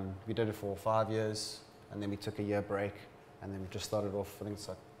we did it for 5 years, and then we took a year break, and then we just started off. I think it's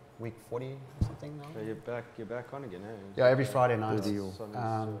like week 40 or something now. Yeah, you're back on again, eh? Yeah, every Friday night.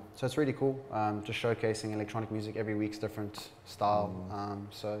 So it's really cool. Just showcasing electronic music. Every week's different style.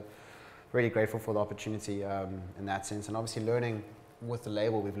 So really grateful for the opportunity in that sense. And obviously learning with the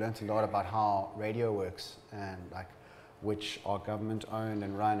label, we've learned a lot about how radio works, and like which are government owned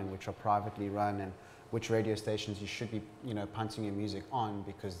and run and which are privately run, and which radio stations you should be punting your music on,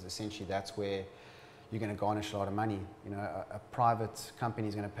 because essentially that's where you're going to garnish a lot of money. A private company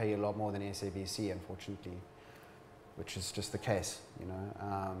is going to pay you a lot more than SABC, unfortunately, which is just the case.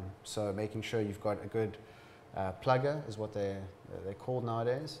 So making sure you've got a good plugger is what they're called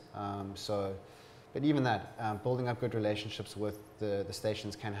nowadays. But even that, building up good relationships with the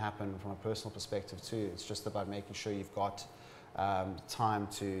stations can happen from a personal perspective too. It's just about making sure you've got time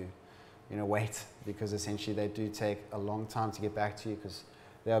to wait, because essentially they do take a long time to get back to you, because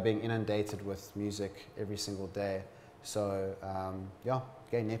they are being inundated with music every single day. So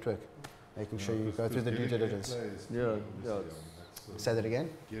again, network, making sure you go through the due diligence. Say that again?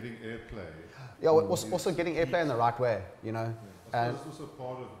 Getting airplay. Yeah, also getting airplay in the right way, And it's also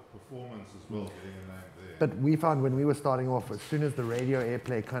part of performance as well, getting a name there. But we found when we were starting off, as soon as the radio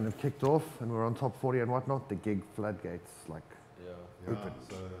airplay kind of kicked off and we were on top 40 and whatnot, the gig floodgates, open.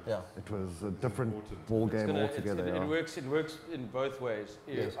 So Yeah. It was a different important. ball It's game gonna- altogether. It yeah. works in both ways.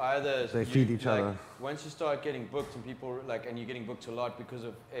 Yes. Either They feed each other. Once you start getting booked and people and you're getting booked a lot because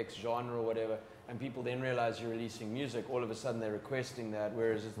of X genre or whatever, and people then realize you're releasing music, all of a sudden they're requesting that.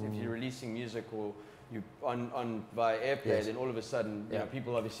 Whereas if you're releasing music or you on via airplay, Yes. then all of a sudden you Yeah. know,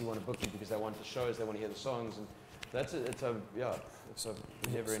 people obviously want to book you because they want the shows, they want to hear the songs, and it's a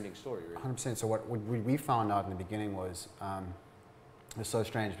never-ending story, really. 100%. So what we found out in the beginning was it was so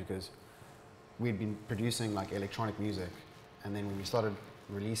strange because we'd been producing like electronic music, and then when we started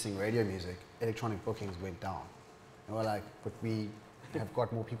releasing radio music, electronic bookings went down. And we're like, but we have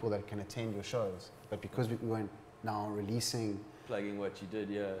got more people that can attend your shows, but because we weren't now releasing, Plugging what you did,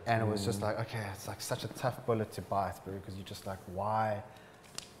 yeah. and it was just like, okay, it's like such a tough bullet to bite, bro, because you're just like, why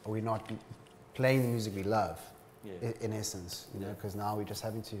are we not playing the music we love? Yeah. In essence, you know, because now we're just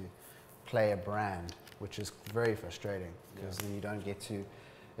having to play a brand, which is very frustrating because then you don't get to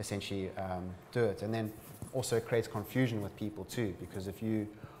essentially do it. And then also it creates confusion with people too, because if you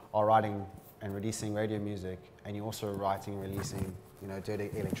are writing and releasing radio music and you're also writing and releasing, you know,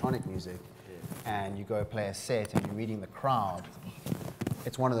 dirty electronic music, and you go play a set and you're reading the crowd,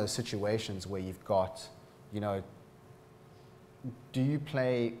 it's one of those situations where you've got, you know, do you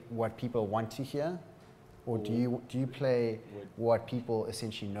play what people want to hear? Or do you play what people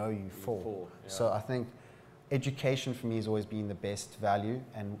essentially know you for? Yeah. So I think education for me has always been the best value,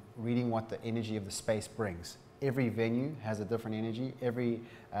 and reading what the energy of the space brings. Every venue has a different energy. Every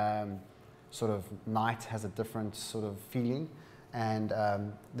sort of night has a different sort of feeling. And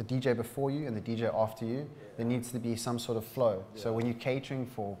the DJ before you and the DJ after you, there needs to be some sort of flow. Yeah. So when you're catering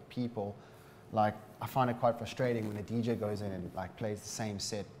for people, like I find it quite frustrating when a DJ goes in and like plays the same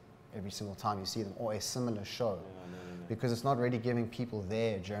set every single time you see them, or a similar show, because it's not really giving people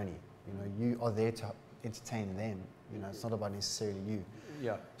their journey. You know, you are there to entertain them. You know, it's not about necessarily you.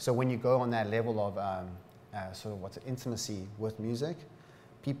 Yeah. So when you go on that level of sort of intimacy with music,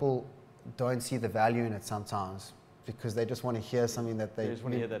 people don't see the value in it sometimes because they just want to hear something that they just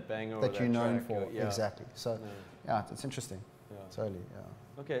want to hear that banger or that you're known track for. or- yeah. Exactly. So yeah, it's interesting. Yeah. Totally.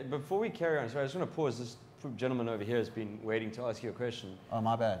 Yeah. Okay, before we carry on, sorry, I just want to pause. This gentleman over here has been waiting to ask you a question. Oh,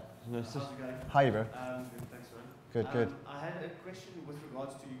 my bad. No, it's just- How's it going? Hi, bro. Good, thanks, man. Good. I had a question with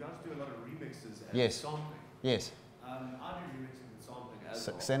regards to, you guys do a lot of remixes and Yes. sampling. Yes. I do remixing and sampling as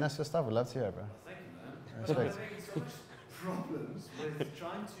well. Send us your stuff. We'd love to hear it, bro. Thank you, man. Respect. But I'm having so much problems with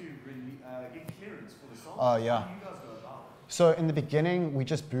trying to get clearance for the samples. Oh, yeah. How do you guys go about it? So in the beginning, we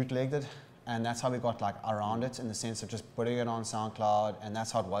just bootlegged it, and that's how we got like around it in the sense of just putting it on SoundCloud, and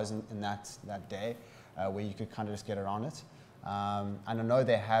that's how it was in that day, where you could kind of just get around it. And I know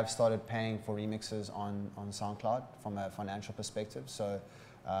they have started paying for remixes on SoundCloud from a financial perspective. So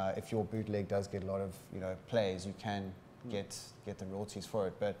if your bootleg does get a lot of plays, you can get the royalties for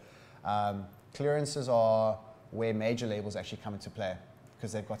it. But clearances are where major labels actually come into play,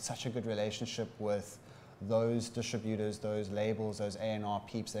 because they've got such a good relationship with those distributors, those labels, those A&R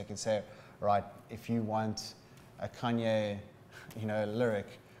peeps. They can say, right, if you want a Kanye, lyric,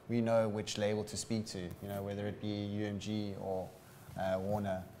 we know which label to speak to, whether it be UMG or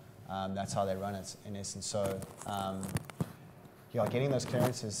Warner. That's how they run it in essence. So getting those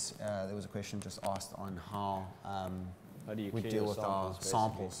clearances, there was a question just asked on how do you we clear deal your with our samples,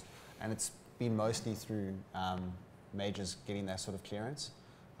 samples. And it's been mostly through majors getting that sort of clearance,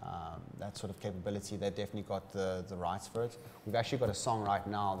 that sort of capability. They've definitely got the rights for it. We've actually got a song right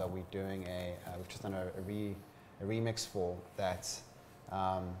now that we're doing we've just done a remix for that.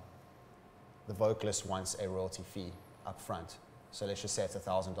 The vocalist wants a royalty fee up front. So let's just say it's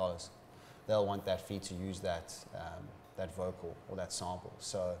 $1,000. They'll want that fee to use that vocal or that sample.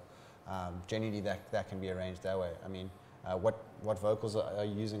 So generally that can be arranged that way. I mean, what vocals are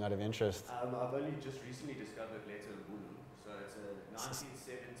you using out of interest? I've only just recently discovered Letter Bulu. So it's a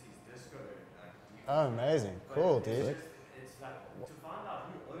 1970s disco. Oh, amazing. Cool, dude. It's like to find out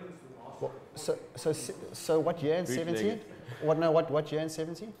who owns the master. So what year in Bootleg 70? it. What year in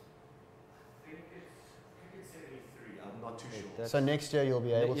 70? I think it's 73. I'm not too sure. So next year you'll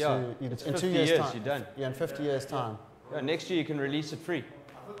be able to, it's in 50 2 years' years, time. you're done. Yeah, in 50 years' time. Yeah, next year you can release it free. I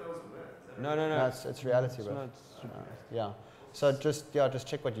thought that was a word. No. It's reality, It's bro. not- Yeah. So just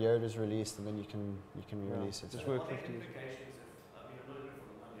check what year it is released, and then you can re-release it. Just So- work Are there 50 years. implications if, I'm not in it for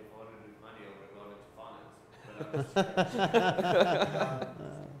the money, if I wanted to do money, I would have gone into finance.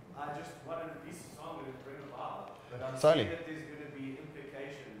 I just wanted to release a song and bring it about. But I'm Totally. seeing that there's going to be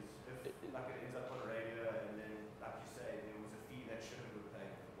implications if like it ends up on radio and then, like you say, there was a fee that should have been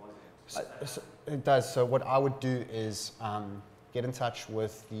paid but wasn't. It does. So what I would do is get in touch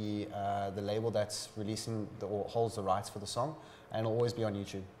with the label that's releasing or holds the rights for the song, and it'll always be on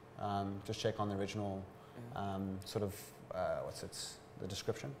YouTube. Just check on the original the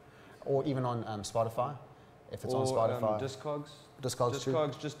description, or even on Spotify. If it's on Spotify,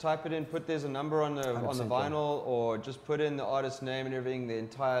 Discogs, just type it in. There's a number on the 100% vinyl, or just put in the artist's name and everything. The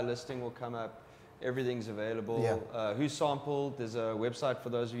entire listing will come up. Everything's available. Yeah. Who Sampled? There's a website for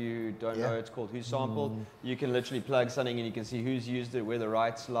those of you who don't know. It's called Who Sampled. You can literally plug something and you can see who's used it, where the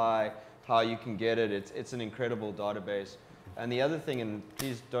rights lie, how you can get it. It's an incredible database. And the other thing, and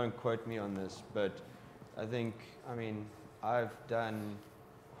please don't quote me on this, but I've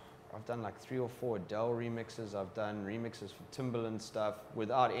done like 3 or 4 Adele remixes. I've done remixes for Timbaland stuff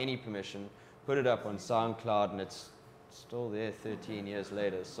without any permission. Put it up on SoundCloud, and it's still there 13 years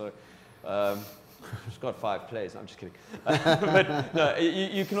later. So it's got 5 plays. I'm just kidding. But no,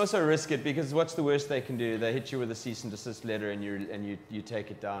 you can also risk it, because what's the worst they can do? They hit you with a cease and desist letter, and you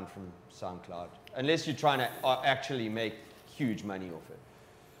take it down from SoundCloud, unless you're trying to actually make huge money off it.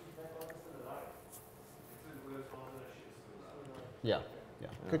 Yeah.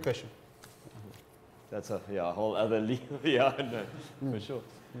 Good question. That's a whole other for sure.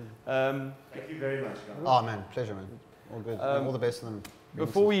 Thank you very much, guys. Oh man, pleasure, man. All good. All the best to them.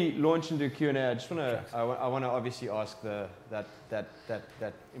 Before we launch into Q&A, I just want to obviously ask that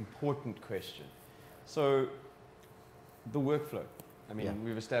important question. So, the workflow.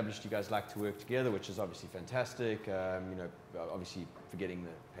 We've established you guys like to work together, which is obviously fantastic. Obviously forgetting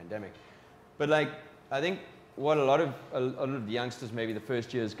the pandemic, but I think what a lot of the youngsters, maybe the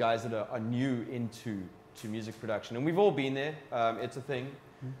first years, guys that are new into music production, and we've all been there. It's a thing.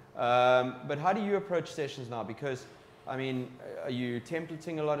 But how do you approach sessions now? Because are you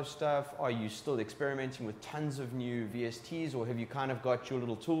templating a lot of stuff? Are you still experimenting with tons of new VSTs, or have you kind of got your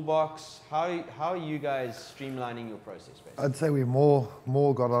little toolbox? How are you guys streamlining your process, basically? I'd say we've more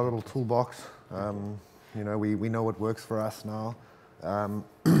got our little toolbox. We know what works for us now.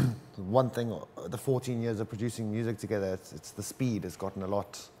 One thing, the 14 years of producing music together, it's the speed has gotten a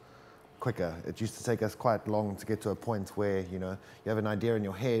lot quicker. It used to take us quite long to get to a point where, you have an idea in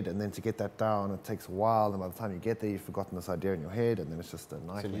your head, and then to get that down, it takes a while, and by the time you get there, you've forgotten this idea in your head, and then it's just a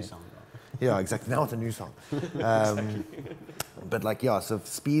nightmare. It's a new song. Yeah, exactly. Now it's a new song. But so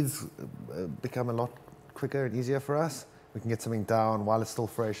speeds become a lot quicker and easier for us. We can get something down while it's still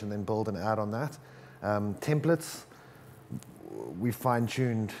fresh, and then build and add on that. Templates, we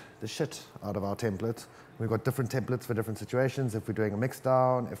fine-tuned the shit out of our templates. We've got different templates for different situations. If we're doing a mix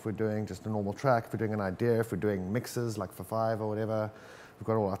down, if we're doing just a normal track, if we're doing an idea, if we're doing mixes like for 5 or whatever, we've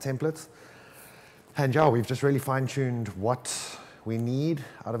got all our templates. And we've just really fine-tuned what we need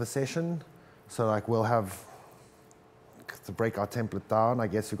out of a session. So we'll have, to break our template down, I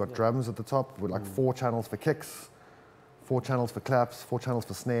guess we've got drums at the top with 4 channels for kicks, 4 channels for claps, 4 channels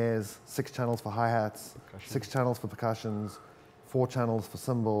for snares, 6 channels for hi-hats, 6 channels for percussions, 4 channels for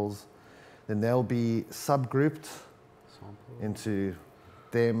cymbals. Then they'll be subgrouped into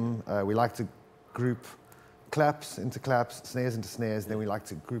them. We like to group claps into claps, snares into snares. Then we like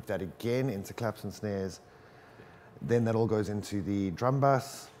to group that again into claps and snares. Then that all goes into the drum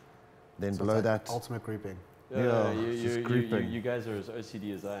bus. Then So below it's like that, ultimate grouping. You guys are as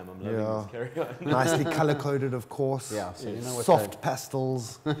OCD as I am. I'm loving this. Carry on. nicely color-coded, of course. Yeah, so you know what Soft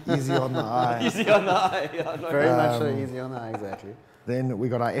pastels, easy on the eye. Easy on the eye. Yeah, Very much so, easy on that, exactly. Then we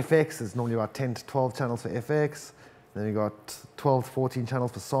got our FX. There's normally about 10 to 12 channels for FX. Then we got 12 to 14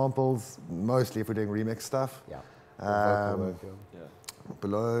 channels for samples, mostly if we're doing remix stuff. Yeah.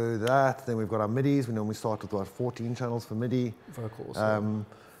 Below that, then we've got our MIDIs. We normally start with about 14 channels for MIDI. Vocals.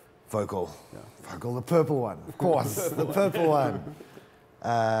 Vocal. Yeah. Vocal, the purple one, of course, the purple one.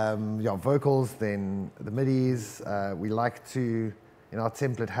 Vocals, then the MIDIs. We like to, in our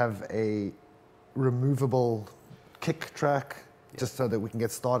template, have a removable kick track, just so that we can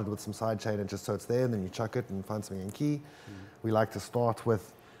get started with some sidechain, and just so it's there, and then you chuck it and find something in key. We like to start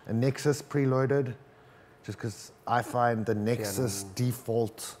with a Nexus preloaded, just because I find the Nexus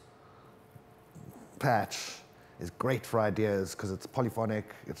default patch is great for ideas, because it's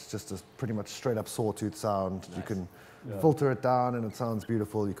polyphonic. It's just a pretty much straight up sawtooth sound. Nice. You can filter it down and it sounds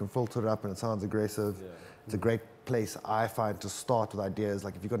beautiful. You can filter it up and it sounds aggressive. Yeah. It's a great place, I find, to start with ideas.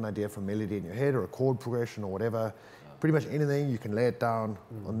 Like if you've got an idea for a melody in your head or a chord progression or whatever, pretty much anything, you can lay it down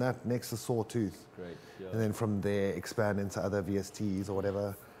on that Nexus sawtooth. Great. Yeah. And then from there, expand into other VSTs or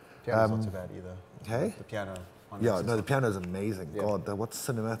whatever. Piano's not too bad either. Okay. The piano. The piano is amazing. Yeah. God, what's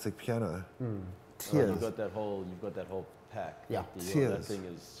cinematic piano? Tears. You've got that whole pack. Yeah. Tears. That thing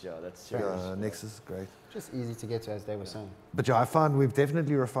is, that's serious. Nexus is great. Just easy to get to, as they were saying. But I found we've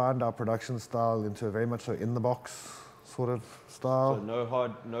definitely refined our production style into a very much so in the box sort of style. So no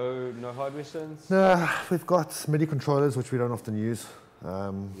hardware synths? We've got MIDI controllers, which we don't often use.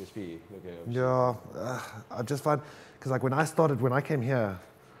 USB, okay. Yeah, I just find, because like when I came here,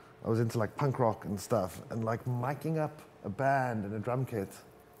 I was into like punk rock and stuff, and like miking up a band and a drum kit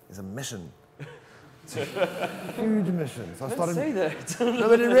is a mission. It's a huge mission. So I started. Don't say that. No,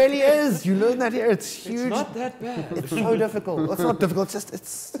 but it really is. You learn that here. It's huge. It's not that bad. It's so difficult. Well, it's not difficult.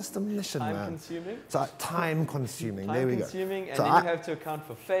 It's just a mission, Time man. consuming. So time consuming. There we go. Time consuming, and So then you have to account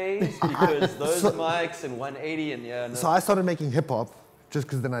for phase because those mics and 180 and yeah. No. So I started making hip hop just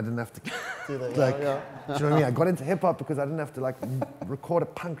because then I didn't have to do that. Like, do you know what I mean? I got into hip hop because I didn't have to like record a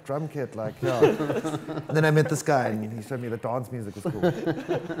punk drum kit. Like, and then I met this guy and he showed me that dance music was cool.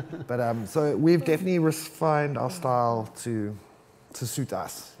 But so we've definitely refined our style to suit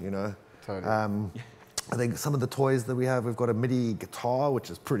us, you know. Totally. I think some of the toys that we have, we've got a MIDI guitar, which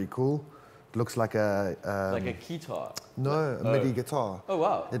is pretty cool. It looks like a like a guitar. No, a MIDI guitar. Oh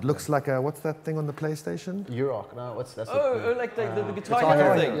wow. It looks like a, what's that thing on the PlayStation? Euroc. No, what's that? Like the guitar Guitar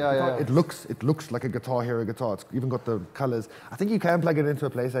Hero Hero, thing. yeah. It looks like a Guitar Hero guitar. It's even got the colors. I think you can plug it into a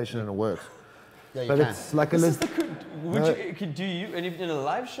PlayStation and it works. Yeah, you But can. it's like This a is could do you in a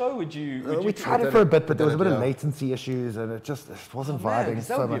live show would you we tried it for a bit, but there was a bit of yeah. latency issues and it wasn't man, vibing 'cause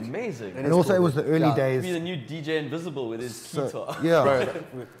that so would much. be amazing. And also it was the early Yeah. days. Be the new DJ Invisible with his guitar. Yeah.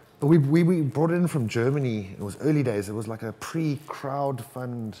 But we brought it in from Germany. It was early days. It was like a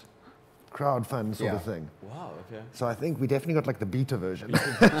pre-crowdfund sort of thing. Wow. Okay. So I think we definitely got like the beta version.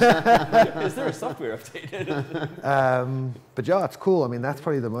 Is there a software update? But yeah, it's cool. I mean, that's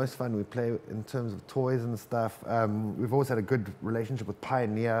probably the most fun we play in terms of toys and stuff. We've always had a good relationship with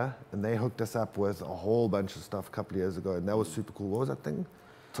Pioneer, and they hooked us up with a whole bunch of stuff a couple of years ago, and that was super cool. What was that thing?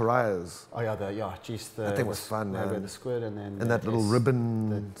 Torayas. Oh yeah, geez, That thing was fun, man. The squid and then And that little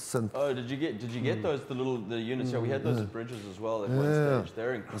ribbon synth. Oh, did you get those the units? Yeah, we had those at Bridges as well at one stage.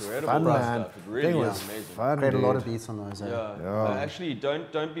 They're incredible fun, man. stuff. It really Thing is was amazing. fun, create a lot dude. of beats on those. Yeah. Actually,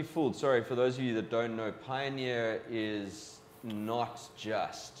 don't be fooled. Sorry for those of you that don't know. Pioneer is not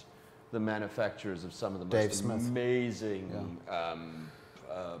just the manufacturers of some of the Dave most Smith. amazing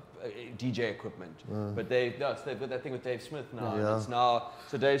DJ equipment. But they've got that thing with Dave Smith now. And it's now,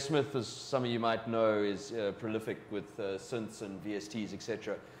 so Dave Smith, as some of you might know, is prolific with synths and VSTs,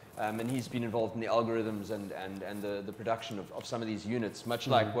 etc. And he's been involved in the algorithms and the production of some of these units, much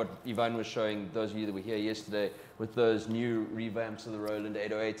like what Ivan was showing those of you that were here yesterday with those new revamps of the Roland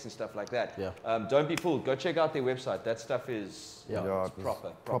 808s and stuff like that. Yeah. Don't be fooled. Go check out their website. That stuff is Yeah, it's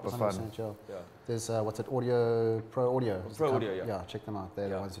proper fun. 100%, yeah. Yeah. There's what's it, Pro Audio. It's Pro the Audio, yeah. Yeah, check them out. They're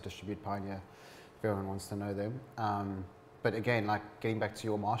the ones who distribute Pioneer. If everyone wants to know them. But again, like getting back to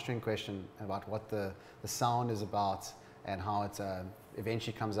your mastering question about what the sound is about and how it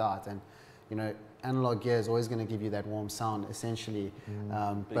eventually comes out, and you know, analog gear is always going to give you that warm sound, essentially.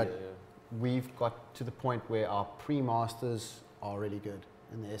 We've got to the point where our pre-masters are really good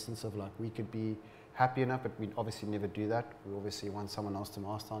in the essence of like we could be happy enough, but we obviously never do that. We obviously want someone else to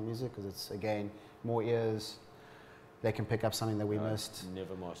master our music because it's again more ears. They can pick up something that we missed.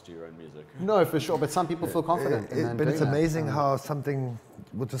 Never master your own music. No, for sure. But some people feel confident. But it's amazing how something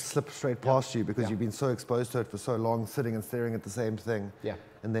will just slip straight past you because you've been so exposed to it for so long, sitting and staring at the same thing. Yeah.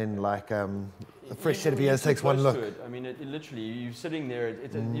 And then like a fresh set of ears takes one look. I mean, it literally, you're sitting there.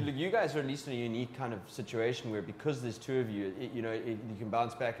 You guys are at least in a unique kind of situation where because there's two of you, you can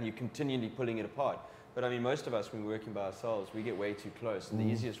bounce back and you're continually pulling it apart. But I mean, most of us, when we're working by ourselves, we get way too close. And the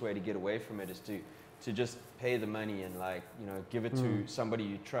easiest way to get away from it is to just pay the money and give it to somebody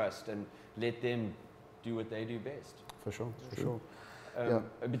you trust and let them do what they do best. For sure, for sure.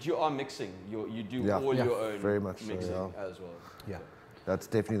 But you are mixing. You do all your own very much mixing so, as well. Yeah. That's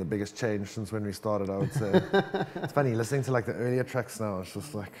definitely the biggest change since when we started, I would say. It's funny, listening to like the earlier tracks now, it's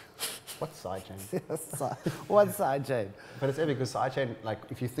just like... What sidechain? What sidechain? But it's epic because sidechain, like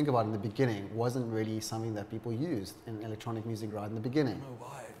if you think about it in the beginning, wasn't really something that people used in electronic music right in the beginning. I don't know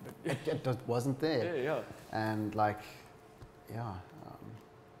why, but It just wasn't there. yeah. And like, yeah.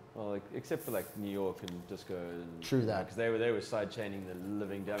 Well, except for like New York and disco. And, True that. Because they were side chaining the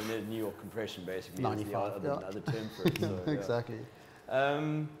living down. I mean, New York compression basically 95, is the other term for it. So, Exactly.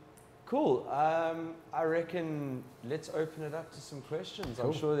 Cool. I reckon let's open it up to some questions.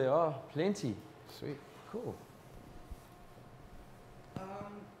 I'm sure there are plenty. Sweet. Cool.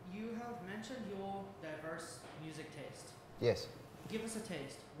 You have mentioned your diverse music taste. Yes. Give us a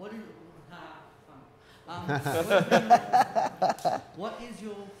taste. What is what is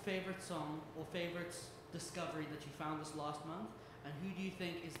your favorite song or favorite discovery that you found this last month, and who do you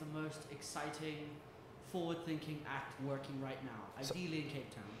think is the most exciting forward-thinking act working right now, ideally in Cape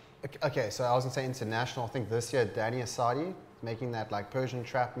Town? Okay, so I was gonna say international. I think this year Danny Asadi making that like Persian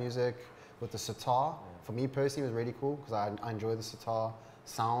trap music with the sitar. For me personally, it was really cool because I enjoy the sitar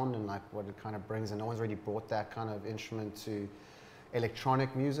sound and like what it kind of brings. And no one's really brought that kind of instrument to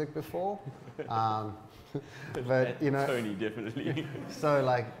electronic music before. But you know, Tony definitely. so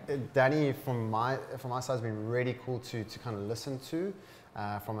like Danny from my side has been really cool to kind of listen to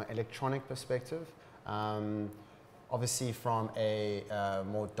from an electronic perspective. Obviously from a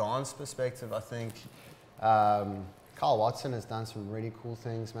more dance perspective, I think Carl Watson has done some really cool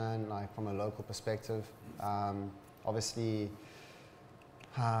things, man, like from a local perspective. Obviously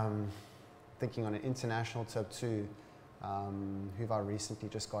thinking on an international tip too, who have I recently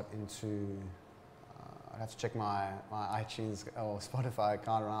just got into. I'd have to check my iTunes or Spotify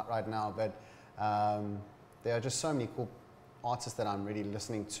account right now, but there are just so many cool artists that I'm really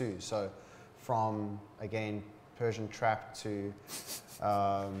listening to. So from, again, Persian trap to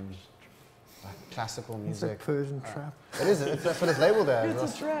classical music. It's a Persian trap. It is, that's what it's labeled as.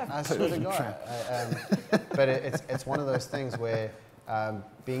 It's a trap. I swear to God. But it's one of those things where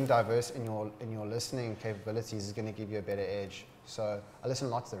being diverse in your listening capabilities is going to give you a better edge. So I listen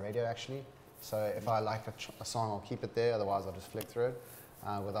a lot to the radio actually. So if I like a song, I'll keep it there. Otherwise, I'll just flick through it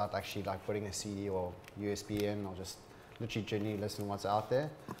without actually like putting a CD or USB in. I'll just literally genuinely listen to what's out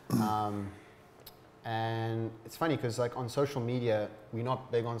there. And it's funny because like on social media, we're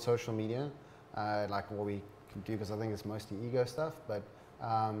not big on social media, like what we can do because I think it's mostly ego stuff. But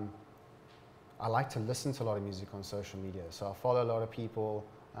I like to listen to a lot of music on social media. So I follow a lot of people,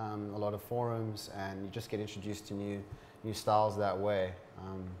 a lot of forums, and you just get introduced to new styles that way.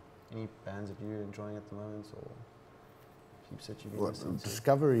 Any bands that you're enjoying at the moment, or peeps that you've been listening to?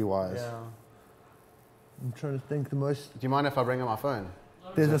 Discovery-wise, Yeah. I'm trying to think the most. Do you mind if I bring up my phone?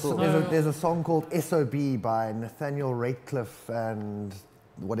 There's a song called SOB by Nathaniel Ratcliffe and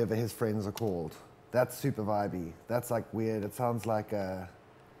whatever his friends are called. That's super vibey. That's like weird. It sounds like a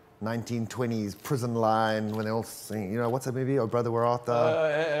 1920s prison line when they all sing, you know, what's that movie? Oh Brother, Where Art Thou?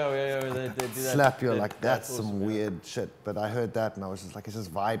 They do that. Slap you, like that's awesome, some yeah. weird shit. But I heard that and I was just like, it's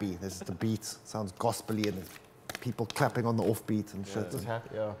just vibey. There's the beat, sounds gospelly, and there's people clapping on the offbeat and shit. Just happy,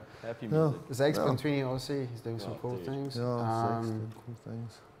 yeah. Happy Yeah. music. Zake's been tweeting, obviously. He's doing some Oh, cool dude. things. Yeah, sex and cool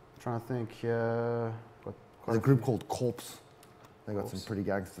things. Trying to think here. There's a group called Corpse. They got some Corpse. pretty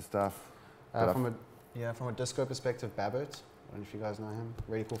gangster stuff. But From a disco perspective, Babbit. I don't know if you guys know him.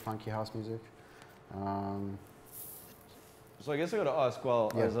 Really cool funky house music. So I guess I got to ask,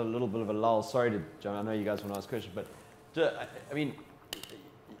 well, Yeah. there's a little bit of a lull. Sorry to jump. I know you guys want to ask questions, but I mean,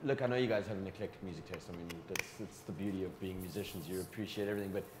 look, I know you guys have an eclectic music taste. I mean, that's the beauty of being musicians. You appreciate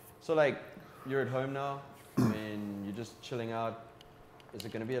everything. But so like, you're at home now, and you're just chilling out. Is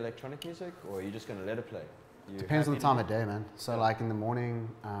it going to be electronic music, or are you just going to let it play? Depends on the time of day, man. So like in the morning,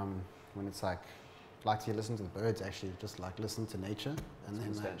 when it's like to listen to the birds actually, just like listen to nature, and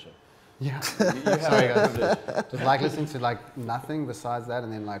then like, yeah. Sorry guys. Just like listening to like nothing besides that,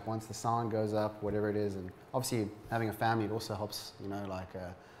 and then like once the sound goes up, whatever it is, and obviously having a family, it also helps, you know, like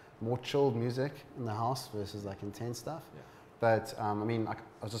more chilled music in the house versus like intense stuff. Yeah. But I mean, like,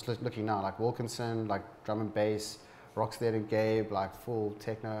 I was just looking now, like Wilkinson, like drum and bass, Rocksteady and Gabe, like full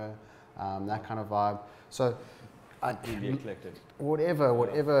techno, that kind of vibe. So Be eclectic.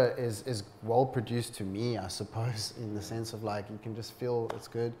 whatever is well produced to me, I suppose, in the sense of like you can just feel it's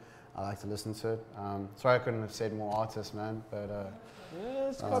good. I like to listen to it. Sorry I couldn't have said more artists, man, but Yeah,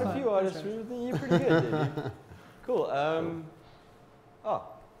 it's quite a few artists. You're pretty good, dude. Cool.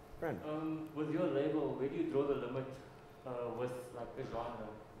 Brandon. With your label, where do you draw the limit with like the genre?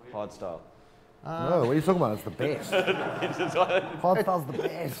 Hardstyle. No, what are you talking about? It's the best. Hardstyle's the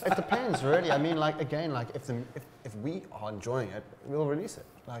best. it depends really. I mean, like again, like if we are enjoying it, we'll release it.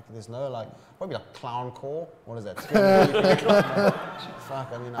 Like there's no like probably like clowncore. What is that?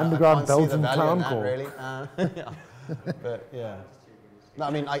 Fuck. I mean, Underground I can't see the Belgian value in that, clowncore. really. Yeah. But yeah. No, I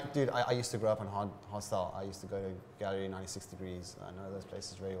mean, I used to grow up on hardstyle. I used to go to Gallery 96 Degrees. I know those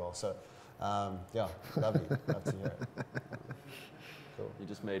places very well. So, yeah, lovely. Love to hear it. Cool. You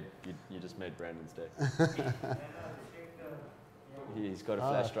just made Brandon's day. He's got a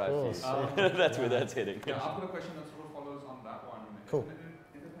flash drive cool. for you. That's where that's heading. Yeah, I've got a question that sort of follows on that one. Cool.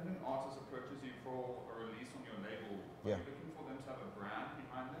 Independent artists approaches you for a release on your label. Yeah. Are you looking for them to have a brand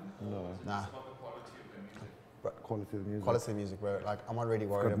behind them? No. Or is it Nah. just about the quality of their music? Quality of the music. Quality of music, bro. Like, I'm not really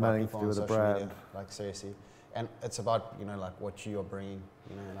worried got about nothing people to do on with the social brand. media. Like, seriously. And it's about, you know, like what you are bringing,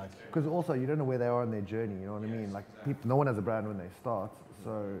 You know, like Because also you don't know where they are in their journey, you know what I mean? Like no one has a brand when they start,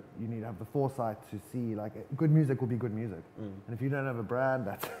 so you need to have the foresight to see like good music will be good music. And if you don't have a brand,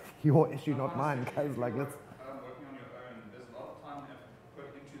 that's your issue, not mine, guys. Like let's. Working on your own, there's a lot of time and effort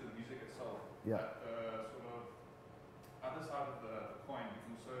put into the music itself. Yeah. That the sort of other side of the coin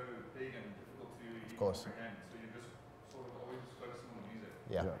becomes so big and difficult to even comprehend. So you're just sort of always focusing on the music.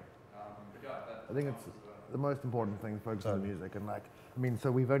 yeah. But yeah, that I think it's sounds, the most important thing, focus on the music. And like, I mean,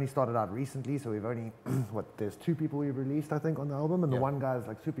 so we've only started out recently, so we've only, there's 2 people we've released, I think, on the album, and the one guy's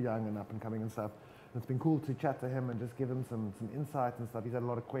like super young and up and coming and stuff. And it's been cool to chat to him and just give him some insight and stuff. He's had a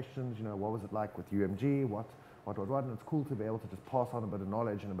lot of questions, you know, what was it like with UMG, what, and it's cool to be able to just pass on a bit of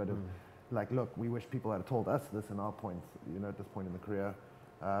knowledge and a bit of, like, look, we wish people had told us this in our points, you know, at this point in the career.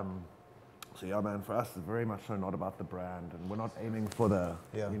 So yeah, man, for us, it's very much so not about the brand, and we're not aiming for the,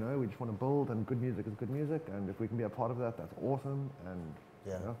 you know, we just want to build, and good music is good music, and if we can be a part of that, that's awesome, and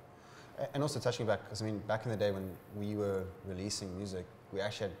Yeah. you know. And also touching back, because I mean, back in the day when we were releasing music, we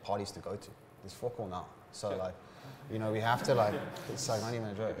actually had parties to go to. There's fuck all now. So like, you know, we have to like, it's like not even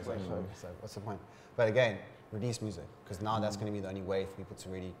a joke. It's like, what's the point? But again, release music, because now that's going to be the only way for people to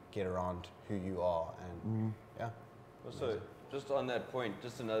really get around who you are, and yeah. Also, just on that point,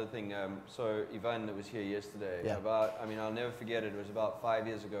 just another thing. So Ivan that was here yesterday, Yeah. I mean, I'll never forget it. It was about 5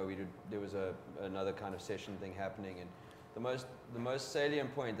 years ago. There was another kind of session thing happening, and the most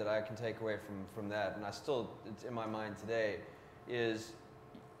salient point that I can take away from that, and it's in my mind today, is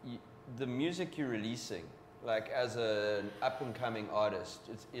the music you're releasing, like as an up and coming artist,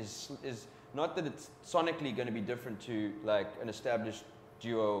 is not that it's sonically going to be different to like an established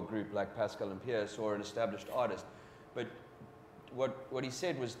duo or group like Pascal and Pearce or an established artist, but what he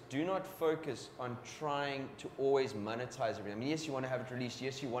said was, do not focus on trying to always monetize everything. I mean, yes, you want to have it released,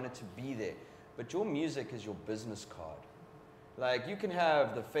 yes, you want it to be there, but your music is your business card. Like, you can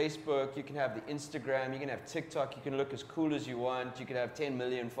have the Facebook, you can have the Instagram, you can have TikTok, you can look as cool as you want, you can have 10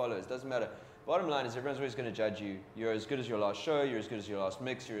 million followers, doesn't matter. Bottom line is everyone's always going to judge you. You're as good as your last show, you're as good as your last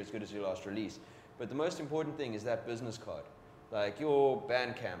mix, you're as good as your last release. But the most important thing is that business card. Like your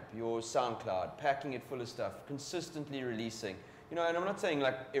Bandcamp, your SoundCloud, packing it full of stuff, consistently releasing. You know, and I'm not saying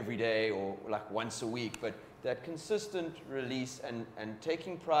like every day or like once a week, but that consistent release and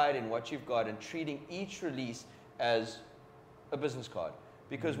taking pride in what you've got and treating each release as a business card.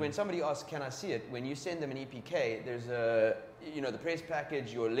 Because when somebody asks, can I see it? When you send them an EPK, there's the press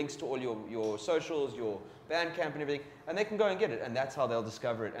package, your links to all your socials, your Bandcamp and everything, and they can go and get it, and that's how they'll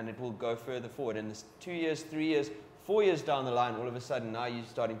discover it, and it will go further forward. And this 2 years, 3 years, 4 years down the line, all of a sudden now you're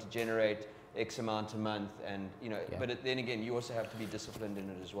starting to generate X amount a month, and you know. Yeah. But then again, you also have to be disciplined in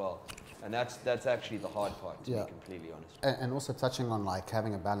it as well, and that's actually the hard part, to be completely honest. And also touching on like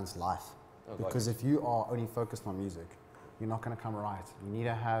having a balanced life, because if you are only focused on music, you're not going to come right. You need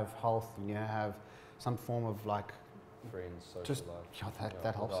to have health. You need to have some form of like Friends, social just life.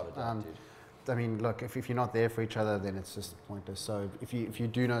 that helps. Without a doubt, dude. I mean, look, if you're not there for each other, then it's just pointless. So if you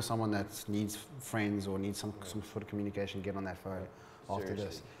do know someone that needs friends or needs some sort of communication, get on that phone after Seriously,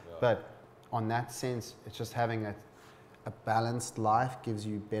 this. yeah. But on that sense, it's just having a balanced life gives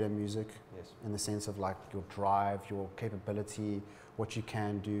you better music. Yes. In the sense of like your drive, your capability, what you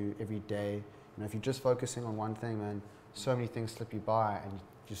can do every day. You know, if you're just focusing on one thing, man, so many things slip you by and you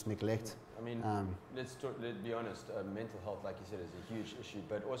just neglect. I mean, let's be honest, mental health, like you said, is a huge issue,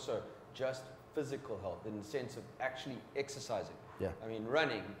 but also just physical health in the sense of actually exercising. Yeah. I mean,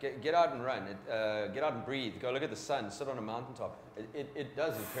 running, get out and run, get out and breathe, go look at the sun, sit on a mountaintop. It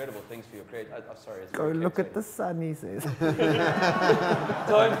does incredible things for your creativity. I'm sorry. It's Go look at the sun, he says.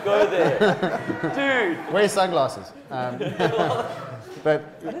 Don't go there. Dude. Wear sunglasses. But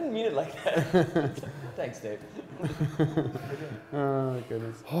I didn't mean it like that. Thanks, Dave. oh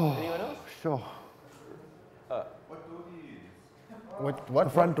goodness. Anyone else? Sure. What door do you use? What?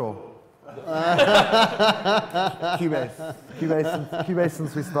 The front door. Cubase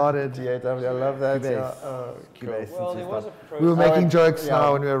since we started. GAW, I love that. Cubase Well, since we there was started. a process. We were making jokes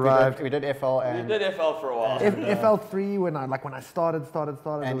now when we arrived. We did FL We and did FL for a while. FL3 when I started,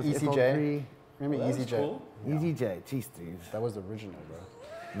 and it was ECJ. FL3. Remember That was EasyJ? cool. EasyJ, jeez, dude. That was the original, bro.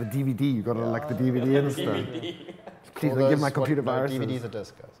 The DVD, you got to like the DVD and stuff. Please All don't give those- my computer no, viruses. DVDs are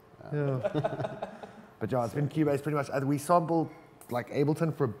disc, guys. Yeah. But yeah, it's been Cubase pretty much. We sampled like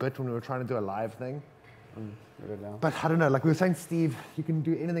Ableton for a bit when we were trying to do a live thing. Write it down. But I don't know, like we were saying, Steve, you can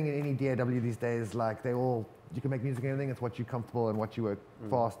do anything in any DAW these days. Like you can make music in anything. It's what you're comfortable and what you work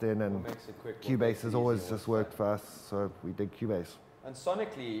fast in. And What makes it quick, what makes Cubase it has easy, always what's just fun. worked for us. So we did Cubase. And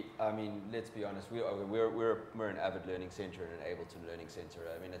sonically, I mean, let's be honest, we're an Avid Learning Center and an Ableton Learning Center.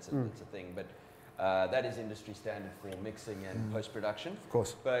 I mean, it's a thing. But That is industry standard for mixing and post-production. Of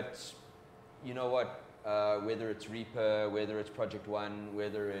course. But you know what? Whether it's Reaper, whether it's Project One,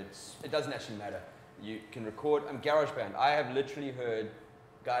 it doesn't actually matter. You can record. GarageBand. I have literally heard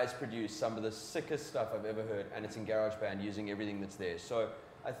guys produce some of the sickest stuff I've ever heard, and it's in GarageBand using everything that's there. So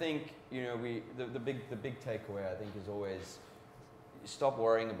I think the big takeaway I think is always stop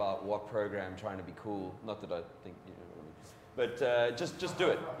worrying about what program trying to be cool. Not that I think but just do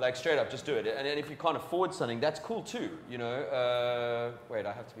it. Like straight up, just do it. And if you can't afford something, that's cool too. Wait,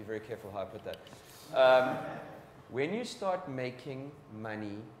 I have to be very careful how I put that. When you start making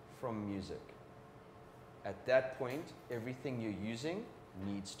money from music, at that point, everything you're using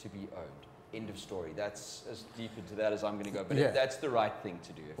needs to be owned. End of story. That's as deep into that as I'm going to go. But that's the right thing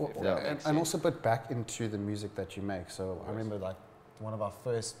to do. And also put back into the music that you make. So I remember like one of our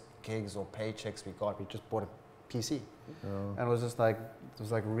first gigs or paychecks we got, we just bought a PC. And it was just like,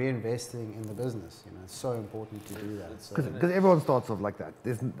 reinvesting in the business. It's so important to do that. Because everyone starts off like that.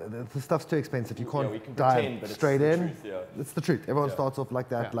 The stuff's too expensive. You can't dive straight in. It's the truth. Everyone starts off like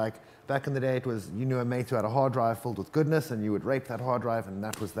that. Like back in the day, it was you knew a mate who had a hard drive filled with goodness, and you would rape that hard drive, and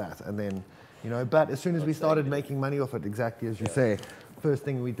that was that. And then, but as soon as we started making money off it, exactly as you say, first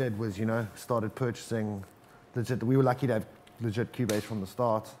thing we did was started purchasing legit. We were lucky to have legit Cubase from the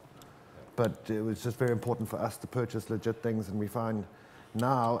start. But it was just very important for us to purchase legit things, and we find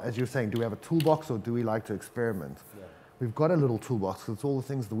now, as you're saying, do we have a toolbox or do we like to experiment? We've got a little toolbox. It's all the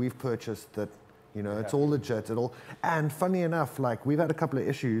things that we've purchased that, it's all legit. And funny enough, like we've had a couple of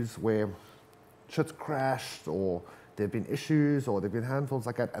issues where shit's crashed, or there've been issues, or there've been handfuls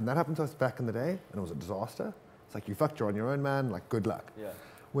like that, and that happened to us back in the day, and it was a disaster. It's like you fucked, you're on your own, man. Like good luck.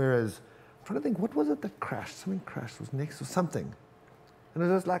 Whereas I'm trying to think, what was it that crashed? Something crashed. Was next or something. And it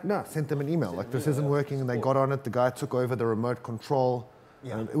was just like, no, sent them an email. Like, this isn't working. And they got on it. The guy took over the remote control.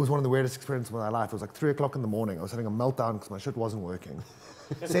 And it was one of the weirdest experiences of my life. It was like 3 o'clock in the morning. I was having a meltdown because my shit wasn't working.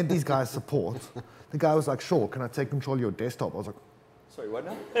 Sent these guys support. The guy was like, sure, can I take control of your desktop? I was like, sorry, what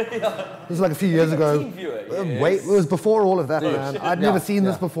now? This was like a few years ago. Wait, it was before all of that, man. I'd never seen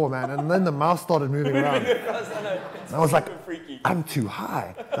this before, man. And then the mouse started moving around. And I was like, I'm too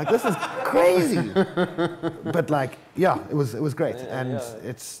high. Like, this is crazy. But like, it was great.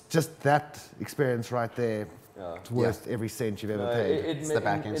 It's just that experience right there. It's worth every cent you've ever paid. It's the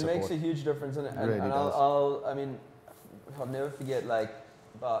back end support. It makes a huge difference. And really does. I'll never forget, like,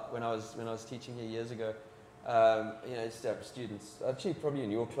 about when I was teaching here years ago, used to have students, actually probably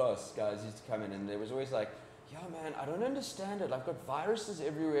in your class, guys used to come in, and there was always like, yeah, man, I don't understand it. I've got viruses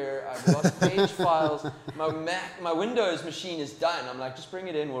everywhere. I've lost page files. My Windows machine is done. I'm like, just bring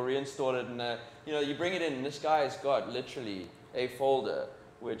it in. We'll reinstall it. And, you bring it in, and this guy's got literally a folder,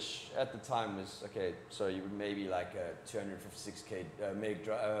 which at the time was, okay, so you would maybe like a 256K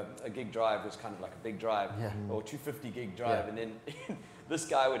a gig drive was kind of like a big drive, or 250 gig drive. And then this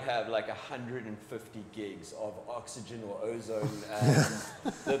guy would have like 150 gigs of oxygen or ozone,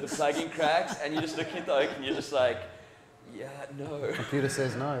 the plug-in cracks, and you just look at the oak and you're just like, yeah, no. Computer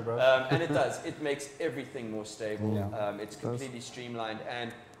says no, bro. And it does. It makes everything more stable. It's completely streamlined.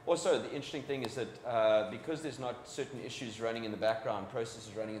 And also, the interesting thing is that because there's not certain issues running in the background,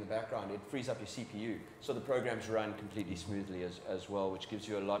 processes running in the background, it frees up your CPU. So the programs run completely smoothly as well, which gives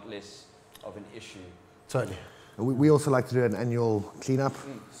you a lot less of an issue. Totally. We also like to do an annual cleanup,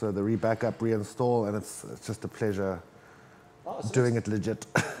 so the re-backup, reinstall, and it's just a pleasure doing it legit.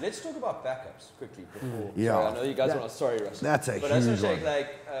 Let's talk about backups quickly before. Sorry, I know you guys want to. Sorry, Russell. That's a huge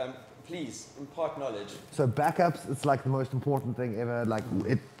one. Please impart knowledge. So backups, it's like the most important thing ever. Like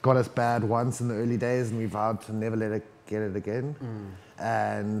it got us bad once in the early days, and we vowed to never let it get it again.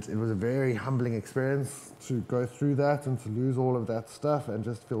 And it was a very humbling experience to go through that and to lose all of that stuff and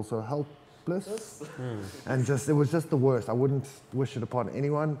just feel so helpless. And it was just the worst. I wouldn't wish it upon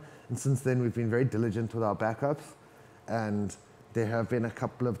anyone. And since then, we've been very diligent with our backups, and there have been a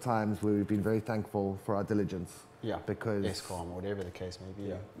couple of times where we've been very thankful for our diligence. Yeah, because SCOM, whatever the case may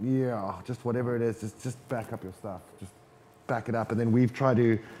be. Yeah, just whatever it is, just back up your stuff. Just back it up. And then we've tried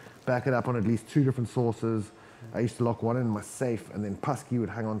to back it up on at least 2 different sources. I used to lock one in my safe, and then Pascal would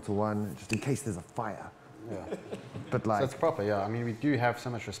hang on to one just in case there's a fire. But like, so it's proper, I mean, we do have so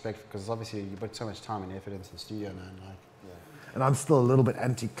much respect because obviously you put so much time and effort into the studio, man. And I'm still a little bit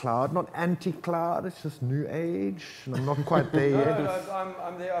anti-cloud. Not anti-cloud, it's just new age. And I'm not quite there yet.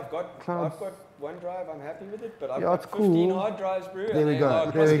 I'm there. I've got OneDrive. I'm happy with it. But I've got 15 hard drives, bro. There we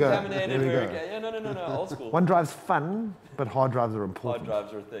go. Cross-contaminated. Yeah, no, old school. OneDrive's fun, but hard drives are important. Hard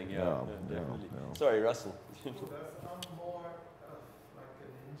drives are a thing, definitely. Sorry, Russell. I'm more of like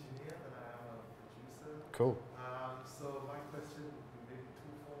an engineer than I am a producer. Cool. So my question would be maybe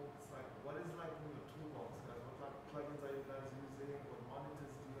twofold. It's like, what is like the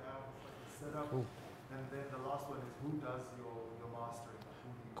it up. Cool. And then the last one is who does your mastering?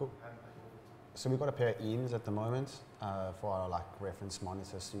 Who do you Cool. hand that over to? So we've got a pair of Eames at the moment for our like reference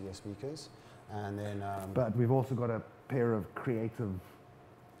monitor studio speakers, and then But we've also got a pair of creative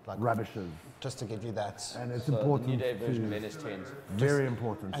like rubbishes, just to give you that. and it's So important. the new day version to- of NS10s. Very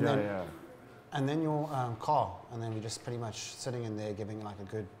important. and Yeah, then- yeah. And then your car, and then we're just pretty much sitting in there giving like a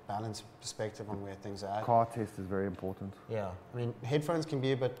good balanced perspective on where things are at. Car test is very important. Yeah, I mean headphones can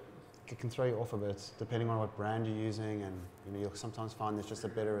be a bit, it can throw you off a bit depending on what brand you're using, and you know you'll sometimes find there's just a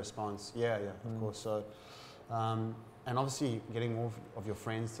better response. Yeah, of course. So, and obviously getting more of your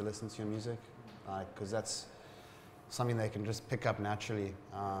friends to listen to your music, like because that's something they can just pick up naturally.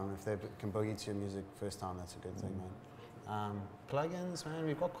 If they can boogie to your music first time, that's a good thing, man. Plugins, man,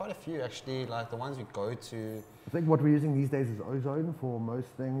 we've got quite a few actually. Like the ones we go to. I think what we're using these days is Ozone for most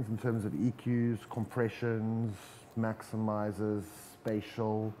things in terms of EQs, compressions, maximizers,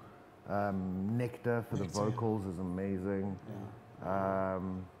 spatial. Nectar for the vocals is amazing.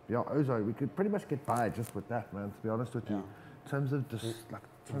 Yeah, Ozone, we could pretty much get by just with that, man, to be honest with you. In terms of just like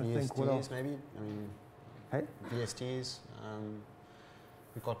trying to think what else. VSTs maybe? I mean, Hey? VSTs.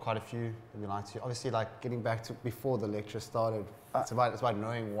 We've got quite a few that we like to. Obviously, like getting back to before the lecture started, it's about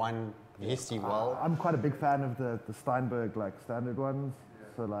knowing one VST well. I'm quite a big fan of the Steinberg like standard ones.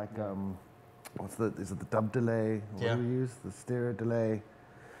 So like, is it the dub delay? What do we use? The stereo delay.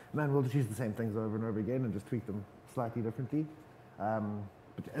 Man, we'll just use the same things over and over again and just tweak them slightly differently.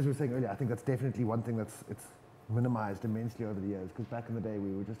 But as we were saying earlier, I think that's definitely one thing it's minimized immensely over the years. Because back in the day,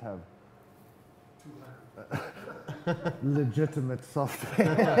 we would just have legitimate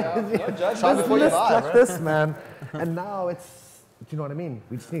software. Try before you buy, like right? this, man. And now it's, do you know what I mean?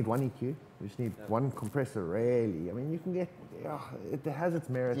 We just need one EQ. We just need one compressor, really. I mean, you can get, it has its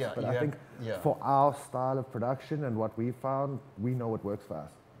merits, but I think for our style of production and what we found, we know what works for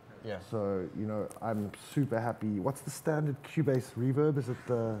us. Yeah. So, you know, I'm super happy. What's the standard Cubase reverb? Is it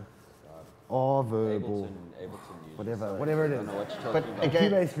the R-verb or whatever it is? But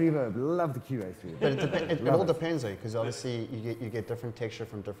again, Cubase reverb, love the Cubase reverb. but it all depends though, because obviously you get different texture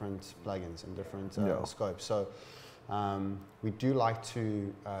from different plugins and different scopes. So we do like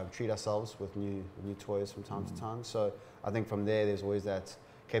to treat ourselves with new toys from time to time. So I think from there's always that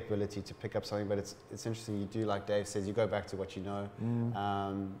capability to pick up something. But it's interesting. You do, like Dave says, you go back to what you know,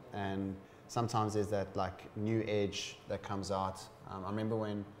 and sometimes there's that like new edge that comes out. I remember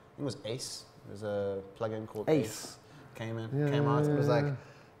when I think it was Ace. There's a plugin called Ace came out. It was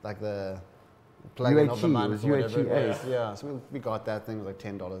like the plugin of the month or whatever it was. Yeah, so we got that thing. It was like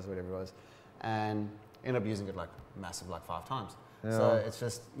 $10, whatever it was, and ended up using it like massive, like 5 times. Yeah. So it's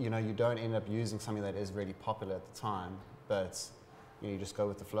just, you know, you don't end up using something that is really popular at the time, but you know, you just go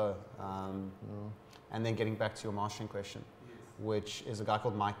with the flow. And then getting back to your mastering question, which is a guy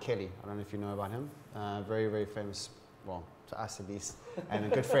called Mike Kelly. I don't know if you know about him. Very, very famous, well, to us at least, and a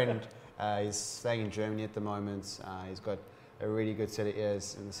good friend. He's staying in Germany at the moment. He's got a really good set of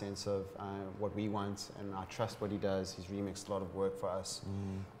ears in the sense of what we want, and I trust what he does. He's remixed a lot of work for us.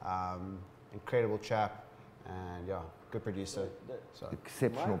 Incredible chap, and yeah, good producer. So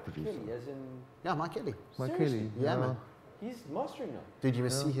Exceptional producer. Kelly, as in, yeah, Mike Kelly. Mike Seriously? Kelly. Yeah, man. he's mastering now. Did you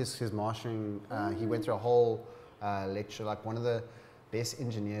ever see his mastering? He went through a whole lecture, like one of the best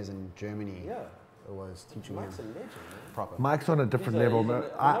engineers in Germany. Yeah. Was teaching Mike's a him legend, man. proper. Mike's on a different level, man.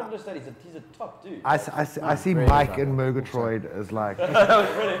 Not just that, he's a top dude. I see really Mike proud. and Murgatroyd as like,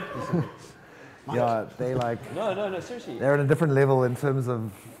 yeah, they like, No, seriously. they're on a different level in terms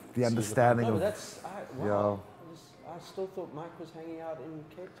of the understanding No, but of, that's, wow. I still thought Mike was hanging out in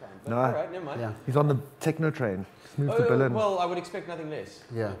Cape Town. But No. all right, never mind. Yeah, he's on the techno train. Just moved to Berlin. Well, I would expect nothing less.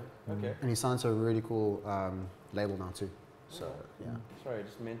 yeah. Okay. And he signed to a really cool label now too. So yeah. Sorry,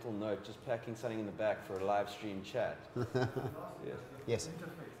 just mental note, just packing something in the back for a live stream chat. Yes. Interface,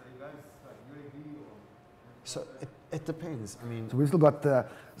 are you guys like UAV or? So it depends. I mean, So we've still got the,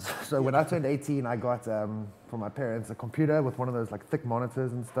 so when I turned 18, I got from my parents a computer with one of those like thick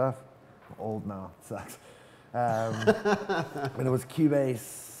monitors and stuff. I'm old now, it sucks. And it was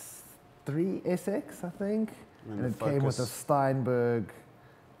Cubase 3SX, I think. And it came with a Steinberg,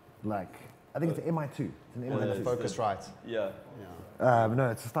 like, I think it's an MI2. It's an and then MI2. the Focusrite. Yeah. Yeah. No,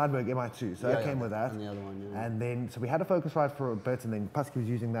 it's a Steinberg MI2, so that came with that. And the other one. Yeah. And then, so we had a Focusrite for a bit, and then Pascal was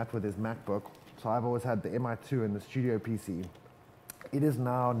using that with his MacBook. So I've always had the MI2 and the studio PC. It is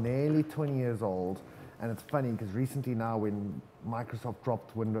now nearly 20 years old, and it's funny because recently now when Microsoft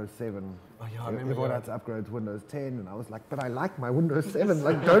dropped Windows 7, everyone had to upgrade to Windows 10, and I was like, but I like my Windows 7,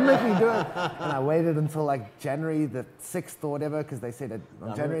 like don't make me do it. And I waited until like January the 6th or whatever, because they said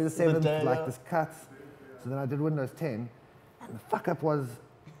on January the 7th, like this cut. So then I did Windows 10, and the fuck up was,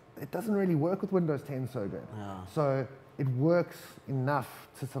 it doesn't really work with Windows 10 so good. Yeah. So it works enough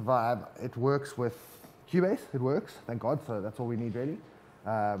to survive. It works with Cubase, it works, thank God, so that's all we need really.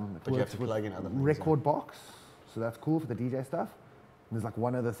 But you have to plug in other things. Record box, so that's cool for the DJ stuff. And there's like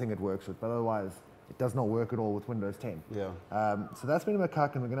one other thing it works with, but otherwise it does not work at all with Windows 10. Yeah. So that's been a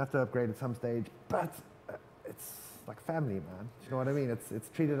cuck, and we're gonna have to upgrade at some stage, but it's like family, man. Do you know what I mean? It's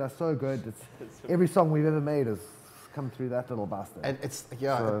treated us so good. Every song we've ever made has come through that little bastard. And it's,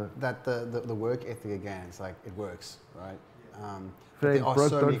 that the work ethic again, it's like, it works, right? But there are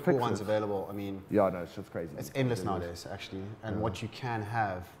so many cool ones available. I mean, yeah, no, it's just crazy. It's endless nowadays, actually. And what you can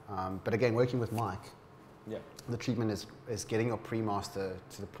have, but again, working with Mike, the treatment is getting your pre-master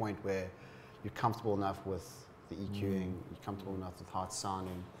to the point where you're comfortable enough with the EQing, you're comfortable enough with how it's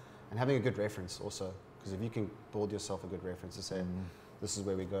sounding, and having a good reference also. Because if you can build yourself a good reference to say, this is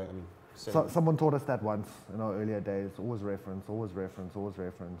where we're going. I mean, someone taught us that once in our earlier days. Always reference, always reference, always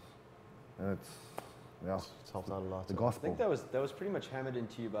reference, and it's helped out a lot. The gospel. I think that was pretty much hammered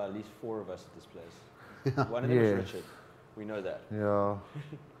into you by at least 4 of us at this place. One of them was Richard. We know that. Yeah.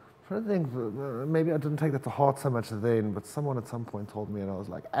 I think maybe I didn't take that to heart so much then, but someone at some point told me, and I was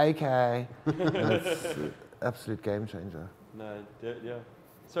like, okay. And it's an absolute game changer. No, yeah.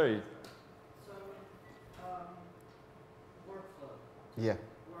 Sorry. So, workflow. Yeah.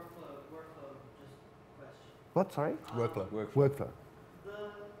 Workflow, just question. What, sorry? Workflow. Workflow. So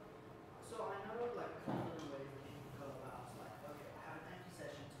I know like a couple different ways that you can go about, like, okay, I have an empty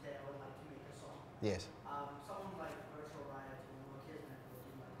session today, I would like to make a song. Yes. Someone like Virtual Riot or Kismet will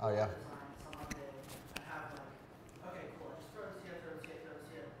do like Oh, yeah. design, some up there, and have like, okay, cool, I just throw this here, throw this here, throw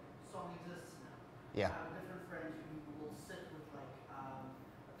this here. Song exists now. Yeah. I have a different friend who will sit with like a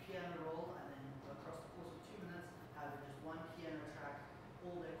piano roll and then across the course of 2 minutes have just one piano track,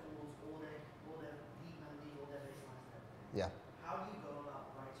 all their chords, all their lead melody, all their bass lines, everything. Yeah. How do you go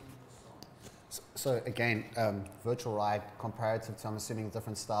about writing your songs? So again, Virtual Riot, comparative to, I'm assuming, a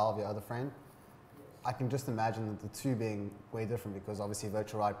different style of your other friend. I can just imagine the two being way different because obviously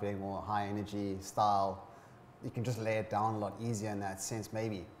Virtual Riot being more high energy style, you can just lay it down a lot easier in that sense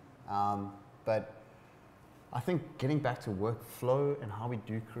maybe. But I think getting back to workflow and how we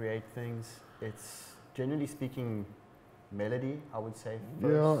do create things, it's generally speaking melody, I would say.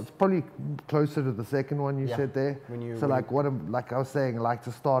 First. Yeah, it's probably closer to the second one you said there. So like I was saying, like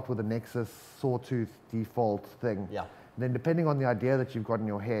to start with a Nexus Sawtooth default thing. Yeah. Then depending on the idea that you've got in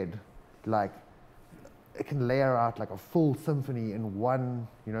your head, like it can layer out like a full symphony in one,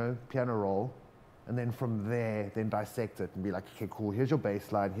 piano roll, and then from there, then dissect it and be like, okay, cool, here's your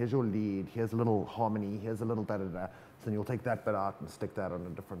bass line, here's your lead, here's a little harmony, here's a little da-da-da. So then you'll take that bit out and stick that on a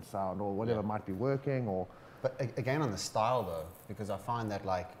different sound or whatever might be working or... But again on the style though, because I find that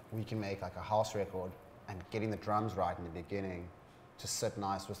like we can make like a house record and getting the drums right in the beginning to sit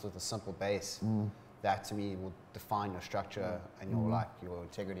nice with a simple bass, that to me will define your structure and your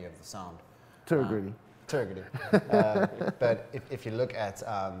integrity of the sound. Integrity. But if you look at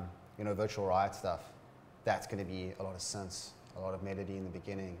Virtual Riot stuff, that's going to be a lot of synths, a lot of melody in the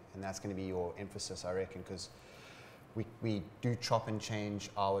beginning, and that's going to be your emphasis, I reckon, because we do chop and change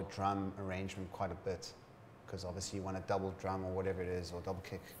our drum arrangement quite a bit, because obviously you want a double drum or whatever it is, or double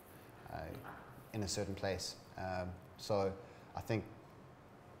kick in a certain place. So I think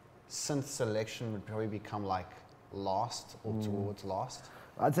synth selection would probably become like last or towards last.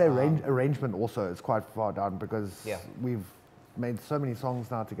 I'd say arrangement also is quite far down because we've made so many songs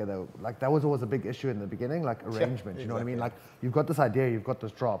now together. Like that was always a big issue in the beginning, like arrangement, you know what I mean? Like you've got this idea, you've got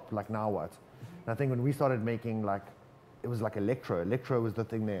this drop, like now what? And I think when we started making like, it was like electro was the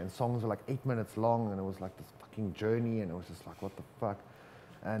thing there, and songs were like 8 minutes long and it was like this fucking journey and it was just like, what the fuck?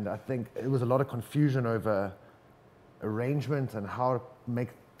 And I think it was a lot of confusion over arrangement and how to make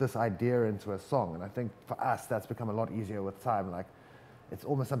this idea into a song. And I think for us, that's become a lot easier with time. Like, it's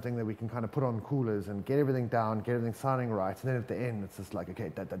almost something that we can kind of put on coolers and get everything down, get everything sounding right. And then at the end, it's just like,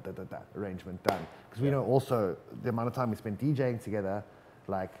 okay, arrangement done. Because we know also the amount of time we spend DJing together,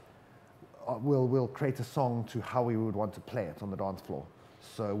 like, we'll create a song to how we would want to play it on the dance floor.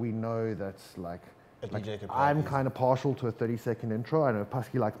 So we know that, like I'm kind of partial to a 30-second intro. I know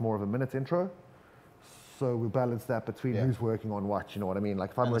Pascal likes more of a minute intro. So we balance that between who's working on what, you know what I mean?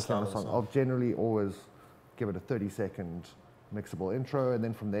 Like if I'm working on a song, I'll generally always give it a 30-second mixable intro, and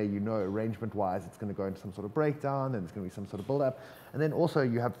then from there, arrangement-wise, it's going to go into some sort of breakdown, and there's going to be some sort of build-up. And then also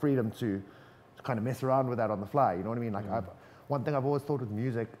you have freedom to kind of mess around with that on the fly, you know what I mean? Like one thing I've always thought with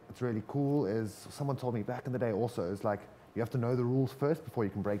music, it's really cool, is someone told me back in the day also, is like, you have to know the rules first before you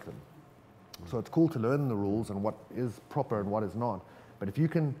can break them. So it's cool to learn the rules and what is proper and what is not. But if you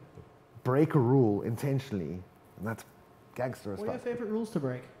can break a rule intentionally, and that's gangster as fuck. What are your favorite rules to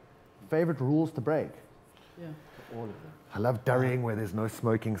break? Favorite rules to break? Yeah. All of them. I love durrying where there's no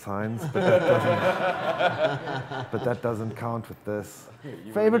smoking signs, but that doesn't count with this.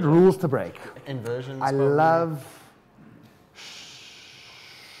 Favorite rules to break? Inversions. I probably. love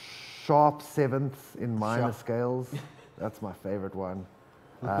sharp sevenths in minor Sharp. scales. That's my favorite one.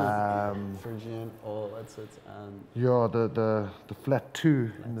 Phrygian. Oh, that's it. Yeah, the flat 2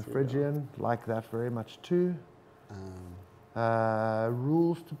 in the Phrygian, like that very much too.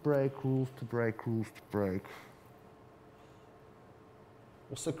 Rules to break.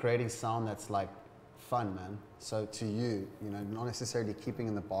 Also creating sound that's like fun, man. So to you, not necessarily keeping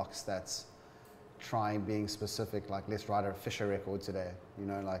in the box that's trying being specific, like let's write a Fisher record today,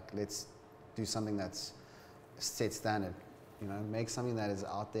 like let's do something that's set standard, make something that is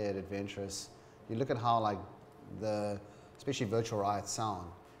out there, adventurous. You look at how like especially Virtual Riot sound,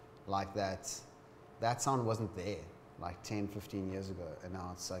 like that sound wasn't there like 10, 15 years ago, and now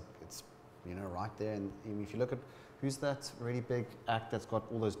it's like, it's, right there. And if you look at, who's that really big act that's got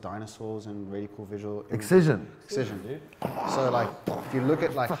all those dinosaurs and really cool visual? Excision. Dude. So like, if you look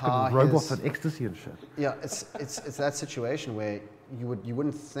at like how robots and ecstasy and shit. Yeah, it's that situation where you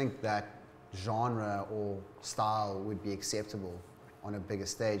wouldn't think that genre or style would be acceptable on a bigger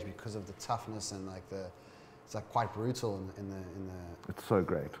stage because of the toughness and like it's like quite brutal in the. It's so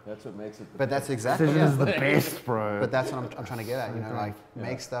great. That's what makes it. But that's exactly. Excision is the best, bro. But that's what I'm trying to get at.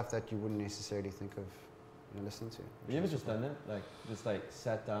 Make stuff that you wouldn't necessarily think of. Listen to. Have you ever just done that? Like, just like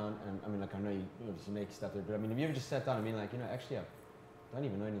sat down and, I mean, like, I know you obviously make stuff there, but I mean, have you ever just sat down and been like, actually, I don't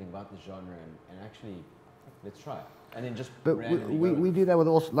even know anything about this genre and actually, let's try it. And then just But randomly we do that with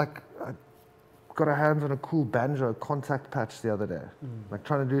also, like, I got our hands on a cool banjo contact patch the other day. Like,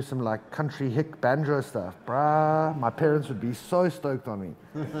 trying to do some, like, country hick banjo stuff. Bruh, my parents would be so stoked on me.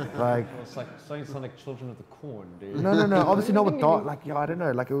 Like, it's like starting to sound like Children of the Corn, dude. No. Obviously not with dance. Like, I don't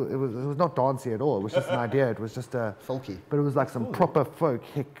know. Like, it was not dancey at all. It was just an idea. It was just a folky. But it was like some proper folk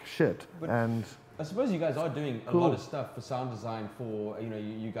hick shit. And I suppose you guys are doing a lot of stuff for sound design. For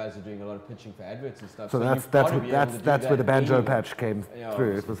you guys are doing a lot of pitching for adverts and stuff. So that's where the banjo patch came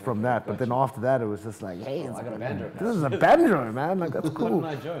through. It was from that. But then after that, it was just like, hey, I got a banjo. This is a banjo, man. Like, that's cool. Cotton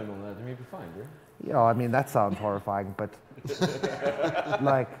Eye Joe and all that. You'll be fine, bro. Yeah, I mean that sounds horrifying, but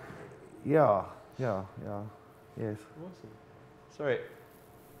like, yeah, yes. Awesome. Sorry.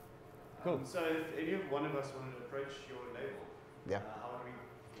 Cool. So if any one of us wanted to approach your label, Yeah. how would we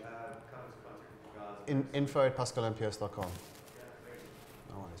come into contact with you guys? info@pascalandpearce.com. Yeah, very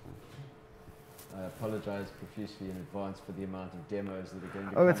good. No worries, man. I apologize profusely in advance for the amount of demos that are going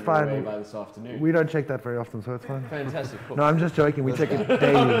to be Oh, it's coming your way fine. by this afternoon. We don't check that very often, so it's fine. Fantastic. Cool. No, I'm just joking. We check it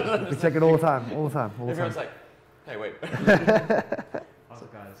daily. We check it all the time. Everyone's like, hey, wait. Awesome,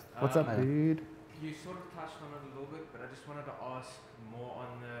 guys. What's up, dude? You sort of touched on it a little bit, but I just wanted to ask more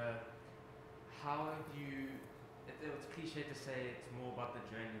on how have you, it's cliche to say it's more about the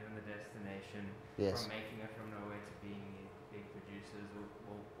journey than the destination. Yes. From making it from nowhere to being big producers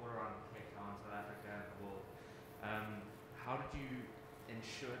all around Cape Town, South Africa, the world. How did you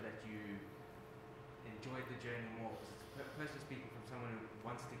ensure that you enjoyed the journey more? Personally speaking, from someone who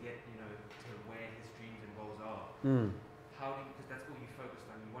wants to get, to where his dreams and goals are. How do you, because that's all you focused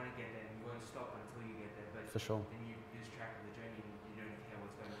on, you want to get there and you won't stop until you get there, but For sure. then you lose track of the journey and you don't care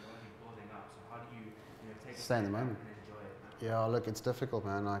what's going on, you want to be building up. So how do you, take a Stay in step the back moment. and enjoy it? Yeah, look, it's difficult,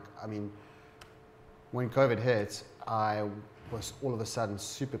 man. Like, I mean, when COVID hit, I was all of a sudden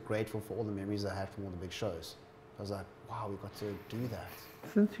super grateful for all the memories I had from all the big shows. I was like, wow, we got to do that.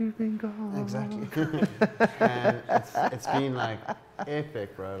 Since you've been gone. Exactly. And it's been like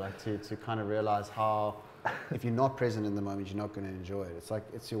epic, bro. Like to kind of realize how, if you're not present in the moment, you're not going to enjoy it. It's like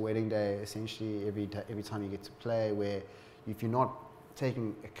it's your wedding day, essentially. Every time you get to play, where if you're not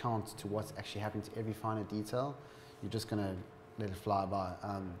taking account to what's actually happening to every finer detail, you're just going to let it fly by.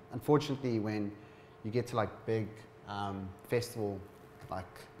 Unfortunately, when you get to like big festival like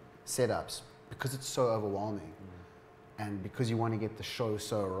setups, because it's so overwhelming, and because you want to get the show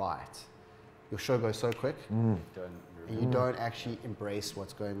so right, your show goes so quick, and you don't actually embrace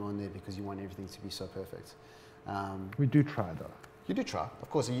what's going on there because you want everything to be so perfect. We do try, though. You do try, of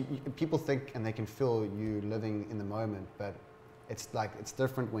course. People think and they can feel you living in the moment, but it's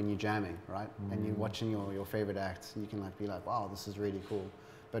different when you're jamming, right? And you're watching your favorite act, you can be like, wow, this is really cool.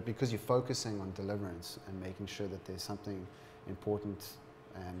 But because you're focusing on deliverance and making sure that there's something important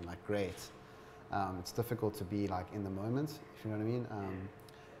and great, it's difficult to be in the moment, if you know what I mean.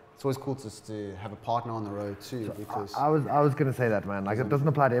 It's always cool just to have a partner on the road too, So because I was going to say that, man. It doesn't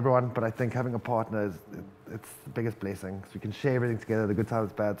apply to everyone, but I think having a partner it's the biggest blessing. So you can share everything together, the good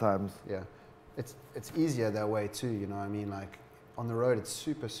times, bad times. yeah, it's easier that way too. You know what I mean? on the road, it's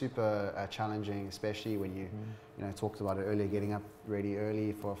super challenging, especially when you talked about it earlier, getting up really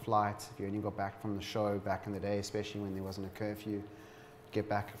early for a flight. If you only got back from the show back in the day, especially when there wasn't a curfew, get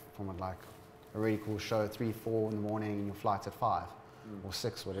back from like a really cool show 3, 4 in the morning, and your flight's at 5 or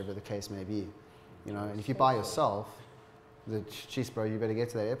 6, whatever the case may be. And if you're by yourself, geez, bro, you better get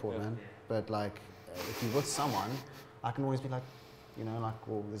to that airport, man. But like, if you're with someone, I can always be like,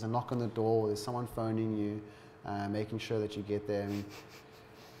 well, there's a knock on the door, there's someone phoning you, making sure that you get there. I mean,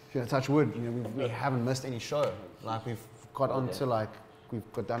 touch wood, we haven't missed any show. Like, we've got onto like,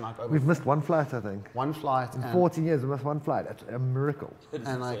 we've done like over... We've missed one flight, I think. One flight. In 14 years, we missed one flight. That's a miracle.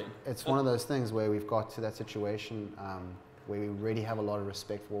 And like, it's one of those things where we've got to that situation where we really have a lot of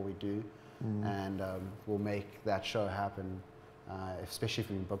respect for what we do, and we'll make that show happen, especially if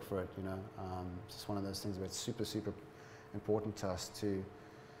we've been booked for it, It's just one of those things where it's super important to us to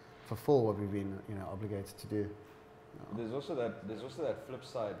fulfill what we've been, obligated to do. There's also that flip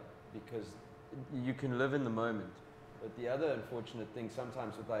side, because you can live in the moment, but the other unfortunate thing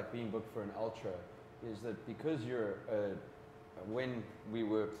sometimes with like being booked for an ultra is that because you're when we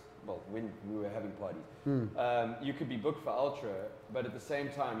were having parties, you could be booked for ultra, but at the same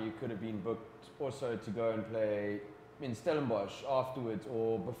time you could have been booked also to go and play in Stellenbosch afterwards,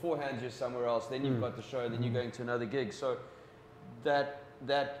 or beforehand you're somewhere else, then you've got the show, then you're going to another gig. So that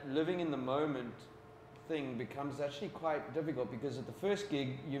living in the moment thing becomes actually quite difficult, because at the first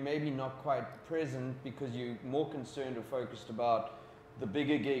gig you're maybe not quite present because you're more concerned or focused about the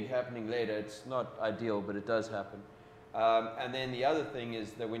bigger gig happening later. It's not ideal, but it does happen. And then the other thing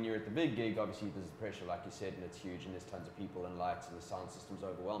is that when you're at the big gig, obviously there's the pressure, like you said, and it's huge, and there's tons of people and lights, and the sound system's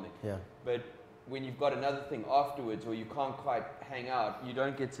overwhelming. Yeah. But when you've got another thing afterwards, or you can't quite hang out, you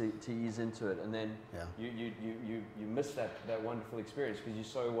don't get to ease into it, and then you miss that wonderful experience because you're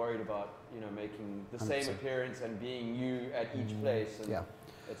so worried about making the 100%. Same appearance and being you at each place. And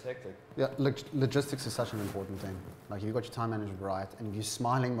it's hectic. Yeah, logistics is such an important thing. Like, if you've got your time management right, and if you're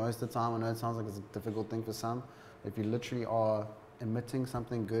smiling most of the time, I know it sounds like it's a difficult thing for some. If you literally are emitting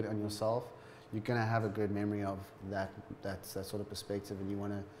something good on yourself, you're gonna have a good memory of that sort of perspective, and you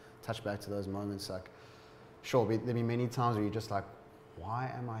want to touch back to those moments. Like, sure, there'll be many times where you're just like,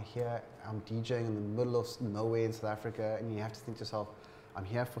 why am I here? I'm DJing in the middle of nowhere in South Africa, and you have to think to yourself, I'm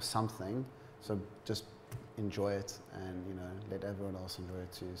here for something, so just enjoy it, and let everyone else enjoy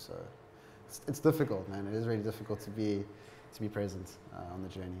it too. So it's difficult, man. It is really difficult to be present on the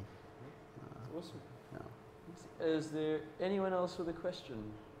journey. Awesome. Yeah. Is there anyone else with a question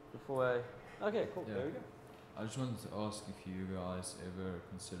before I? Okay, cool. Yeah. There we go. I just wanted to ask if you guys ever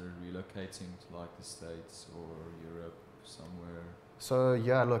considered relocating to like the States or Europe somewhere. So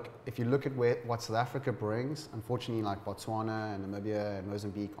yeah, look, if you look at what South Africa brings, unfortunately, like Botswana and Namibia and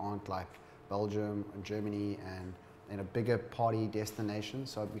Mozambique aren't like Belgium and Germany and a bigger party destination.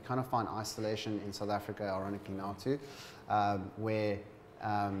 So we kind of find isolation in South Africa, ironically now too, where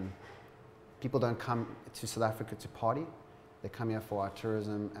people don't come to South Africa to party. They come here for our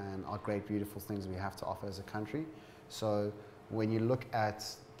tourism and our great, beautiful things we have to offer as a country. So when you look at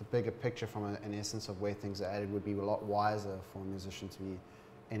the bigger picture from an essence of where things are at, it would be a lot wiser for a musician to be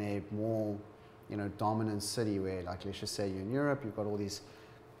in a more, dominant city where, like, let's just say you're in Europe, you've got all these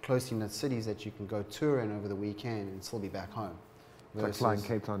closely knit cities that you can go tour in over the weekend and still be back home. It's like flying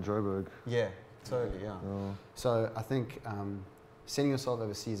Cape Town, Joburg. Yeah, totally, yeah. Oh. So I think sending yourself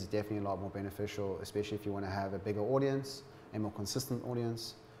overseas is definitely a lot more beneficial, especially if you want to have a bigger audience, a more consistent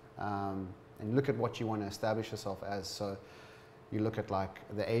audience, and look at what you want to establish yourself as. So you look at like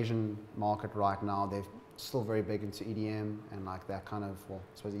the Asian market right now, they're still very big into EDM and like that kind of, well,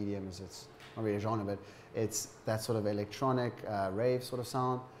 I suppose EDM it's not really a genre, but it's that sort of electronic rave sort of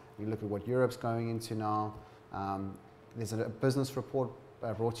sound. You look at what Europe's going into now. There's a business report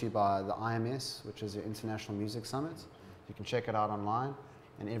brought to you by the IMS, which is the International Music Summit. You can check it out online,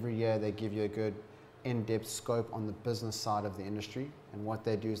 and every year they give you a good in-depth scope on the business side of the industry. And what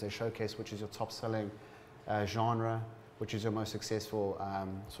they do is they showcase which is your top selling genre, which is your most successful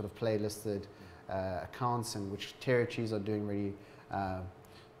sort of playlisted accounts, and which territories are doing really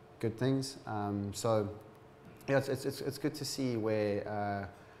good things. So yeah, it's good to see where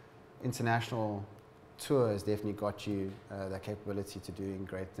international tour has definitely got you that capability to doing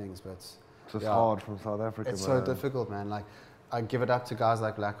great things. But it's just hard from South Africa. It's so difficult, man. Like, I give it up to guys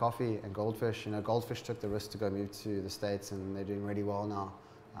like Black Coffee and Goldfish. Goldfish took the risk to go move to the States, and they're doing really well now.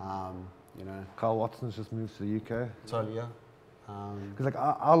 Carl Watson's just moved to the UK. Totally, yeah. Because like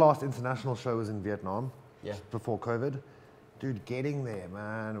our last international show was in Vietnam. Yeah. Before COVID. Dude, getting there,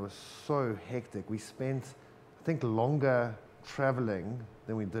 man, it was so hectic. We spent, I think, longer traveling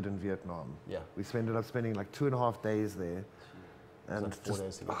than we did in Vietnam. Yeah. We ended up spending like 2.5 days there. And like it's 4 just,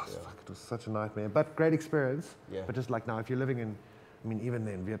 days to get there. fuck, it was such a nightmare. But great experience. Yeah. But just like now, if you're living in, I mean, even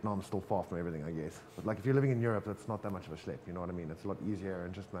then, Vietnam's still far from everything, I guess. But like if you're living in Europe, it's not that much of a schlep, you know what I mean? It's a lot easier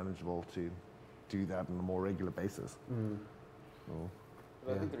and just manageable to do that on a more regular basis. Mm.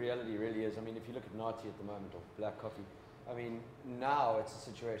 But I think the reality really is, I mean, if you look at Nati at the moment, or Black Coffee, I mean, now it's a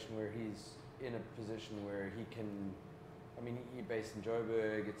situation where he's in a position where he can, I mean, he's based in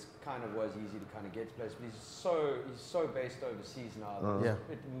Joburg, it's kind of was easy to kind of get to places, but he's so based overseas now that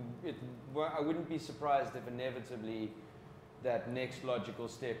I wouldn't be surprised if inevitably that next logical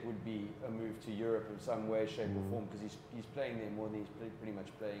step would be a move to Europe in some way, shape or form, because he's playing there more than he's pretty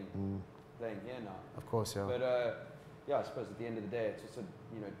much playing here now. Of course, yeah. But yeah, I suppose at the end of the day, it's also,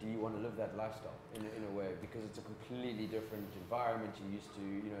 you know, do you want to live that lifestyle in a way? Because it's a completely different environment. You're used to,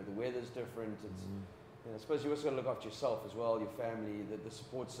 you know, the weather's different. It's, you know, I suppose you also got to look after yourself as well, your family, the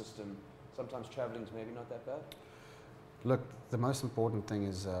support system. Sometimes traveling's maybe not that bad. Look, the most important thing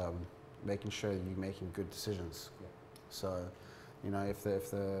is making sure that you're making good decisions. Yeah. So, you know, if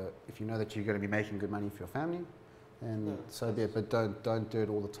you know that you're going to be making good money for your family, then so be it. But don't do it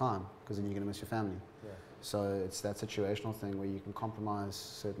all the time, because then you're going to miss your family. Yeah. So it's that situational thing where you can compromise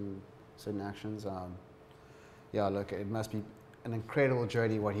certain actions. Yeah, look, it must be an incredible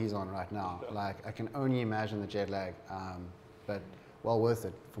journey what he's on right now. Like, I can only imagine the jet lag, but well worth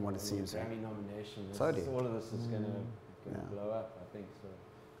it from what it seems. Grammy nomination. Totally. All of this is going to blow up, I think. So.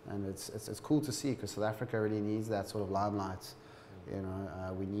 And it's cool to see, because South Africa really needs that sort of limelight. You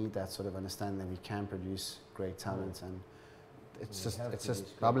know, we need that sort of understanding that we can produce great talent, and it's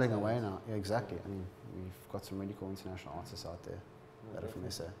just bubbling away now. Yeah, exactly. I mean, we've got some really cool international artists out there that are from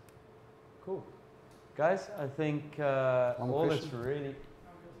SA. Cool. Guys, I think all that's really...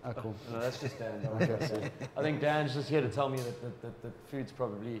 Oh, cool. No, that's just Dan. I think Dan's just here to tell me that food's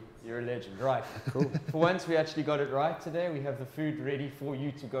probably, you're a legend. Right. Cool. For once, we actually got it right today. We have the food ready for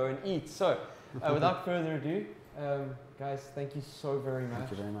you to go and eat. So, without further ado, guys, thank you so very much.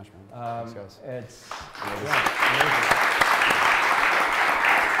 Thank you very much, man. Thanks, guys. It's amazing.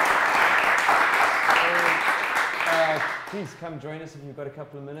 Please come join us if you've got a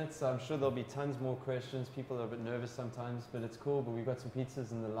couple of minutes. I'm sure there'll be tons more questions. People are a bit nervous sometimes, but it's cool. But we've got some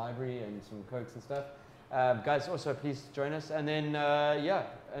pizzas in the library and some Cokes and stuff. Guys, also please join us. And then, yeah,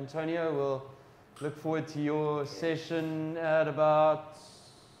 Antonio, we'll look forward to your session at about,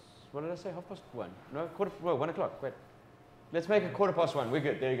 what did I say, 1:30? No, 1 o'clock. Wait. Let's make it 1:15. We're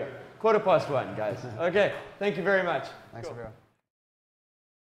good. There you go. 1:15, guys. Okay. Thank you very much. Thanks, cool. everyone.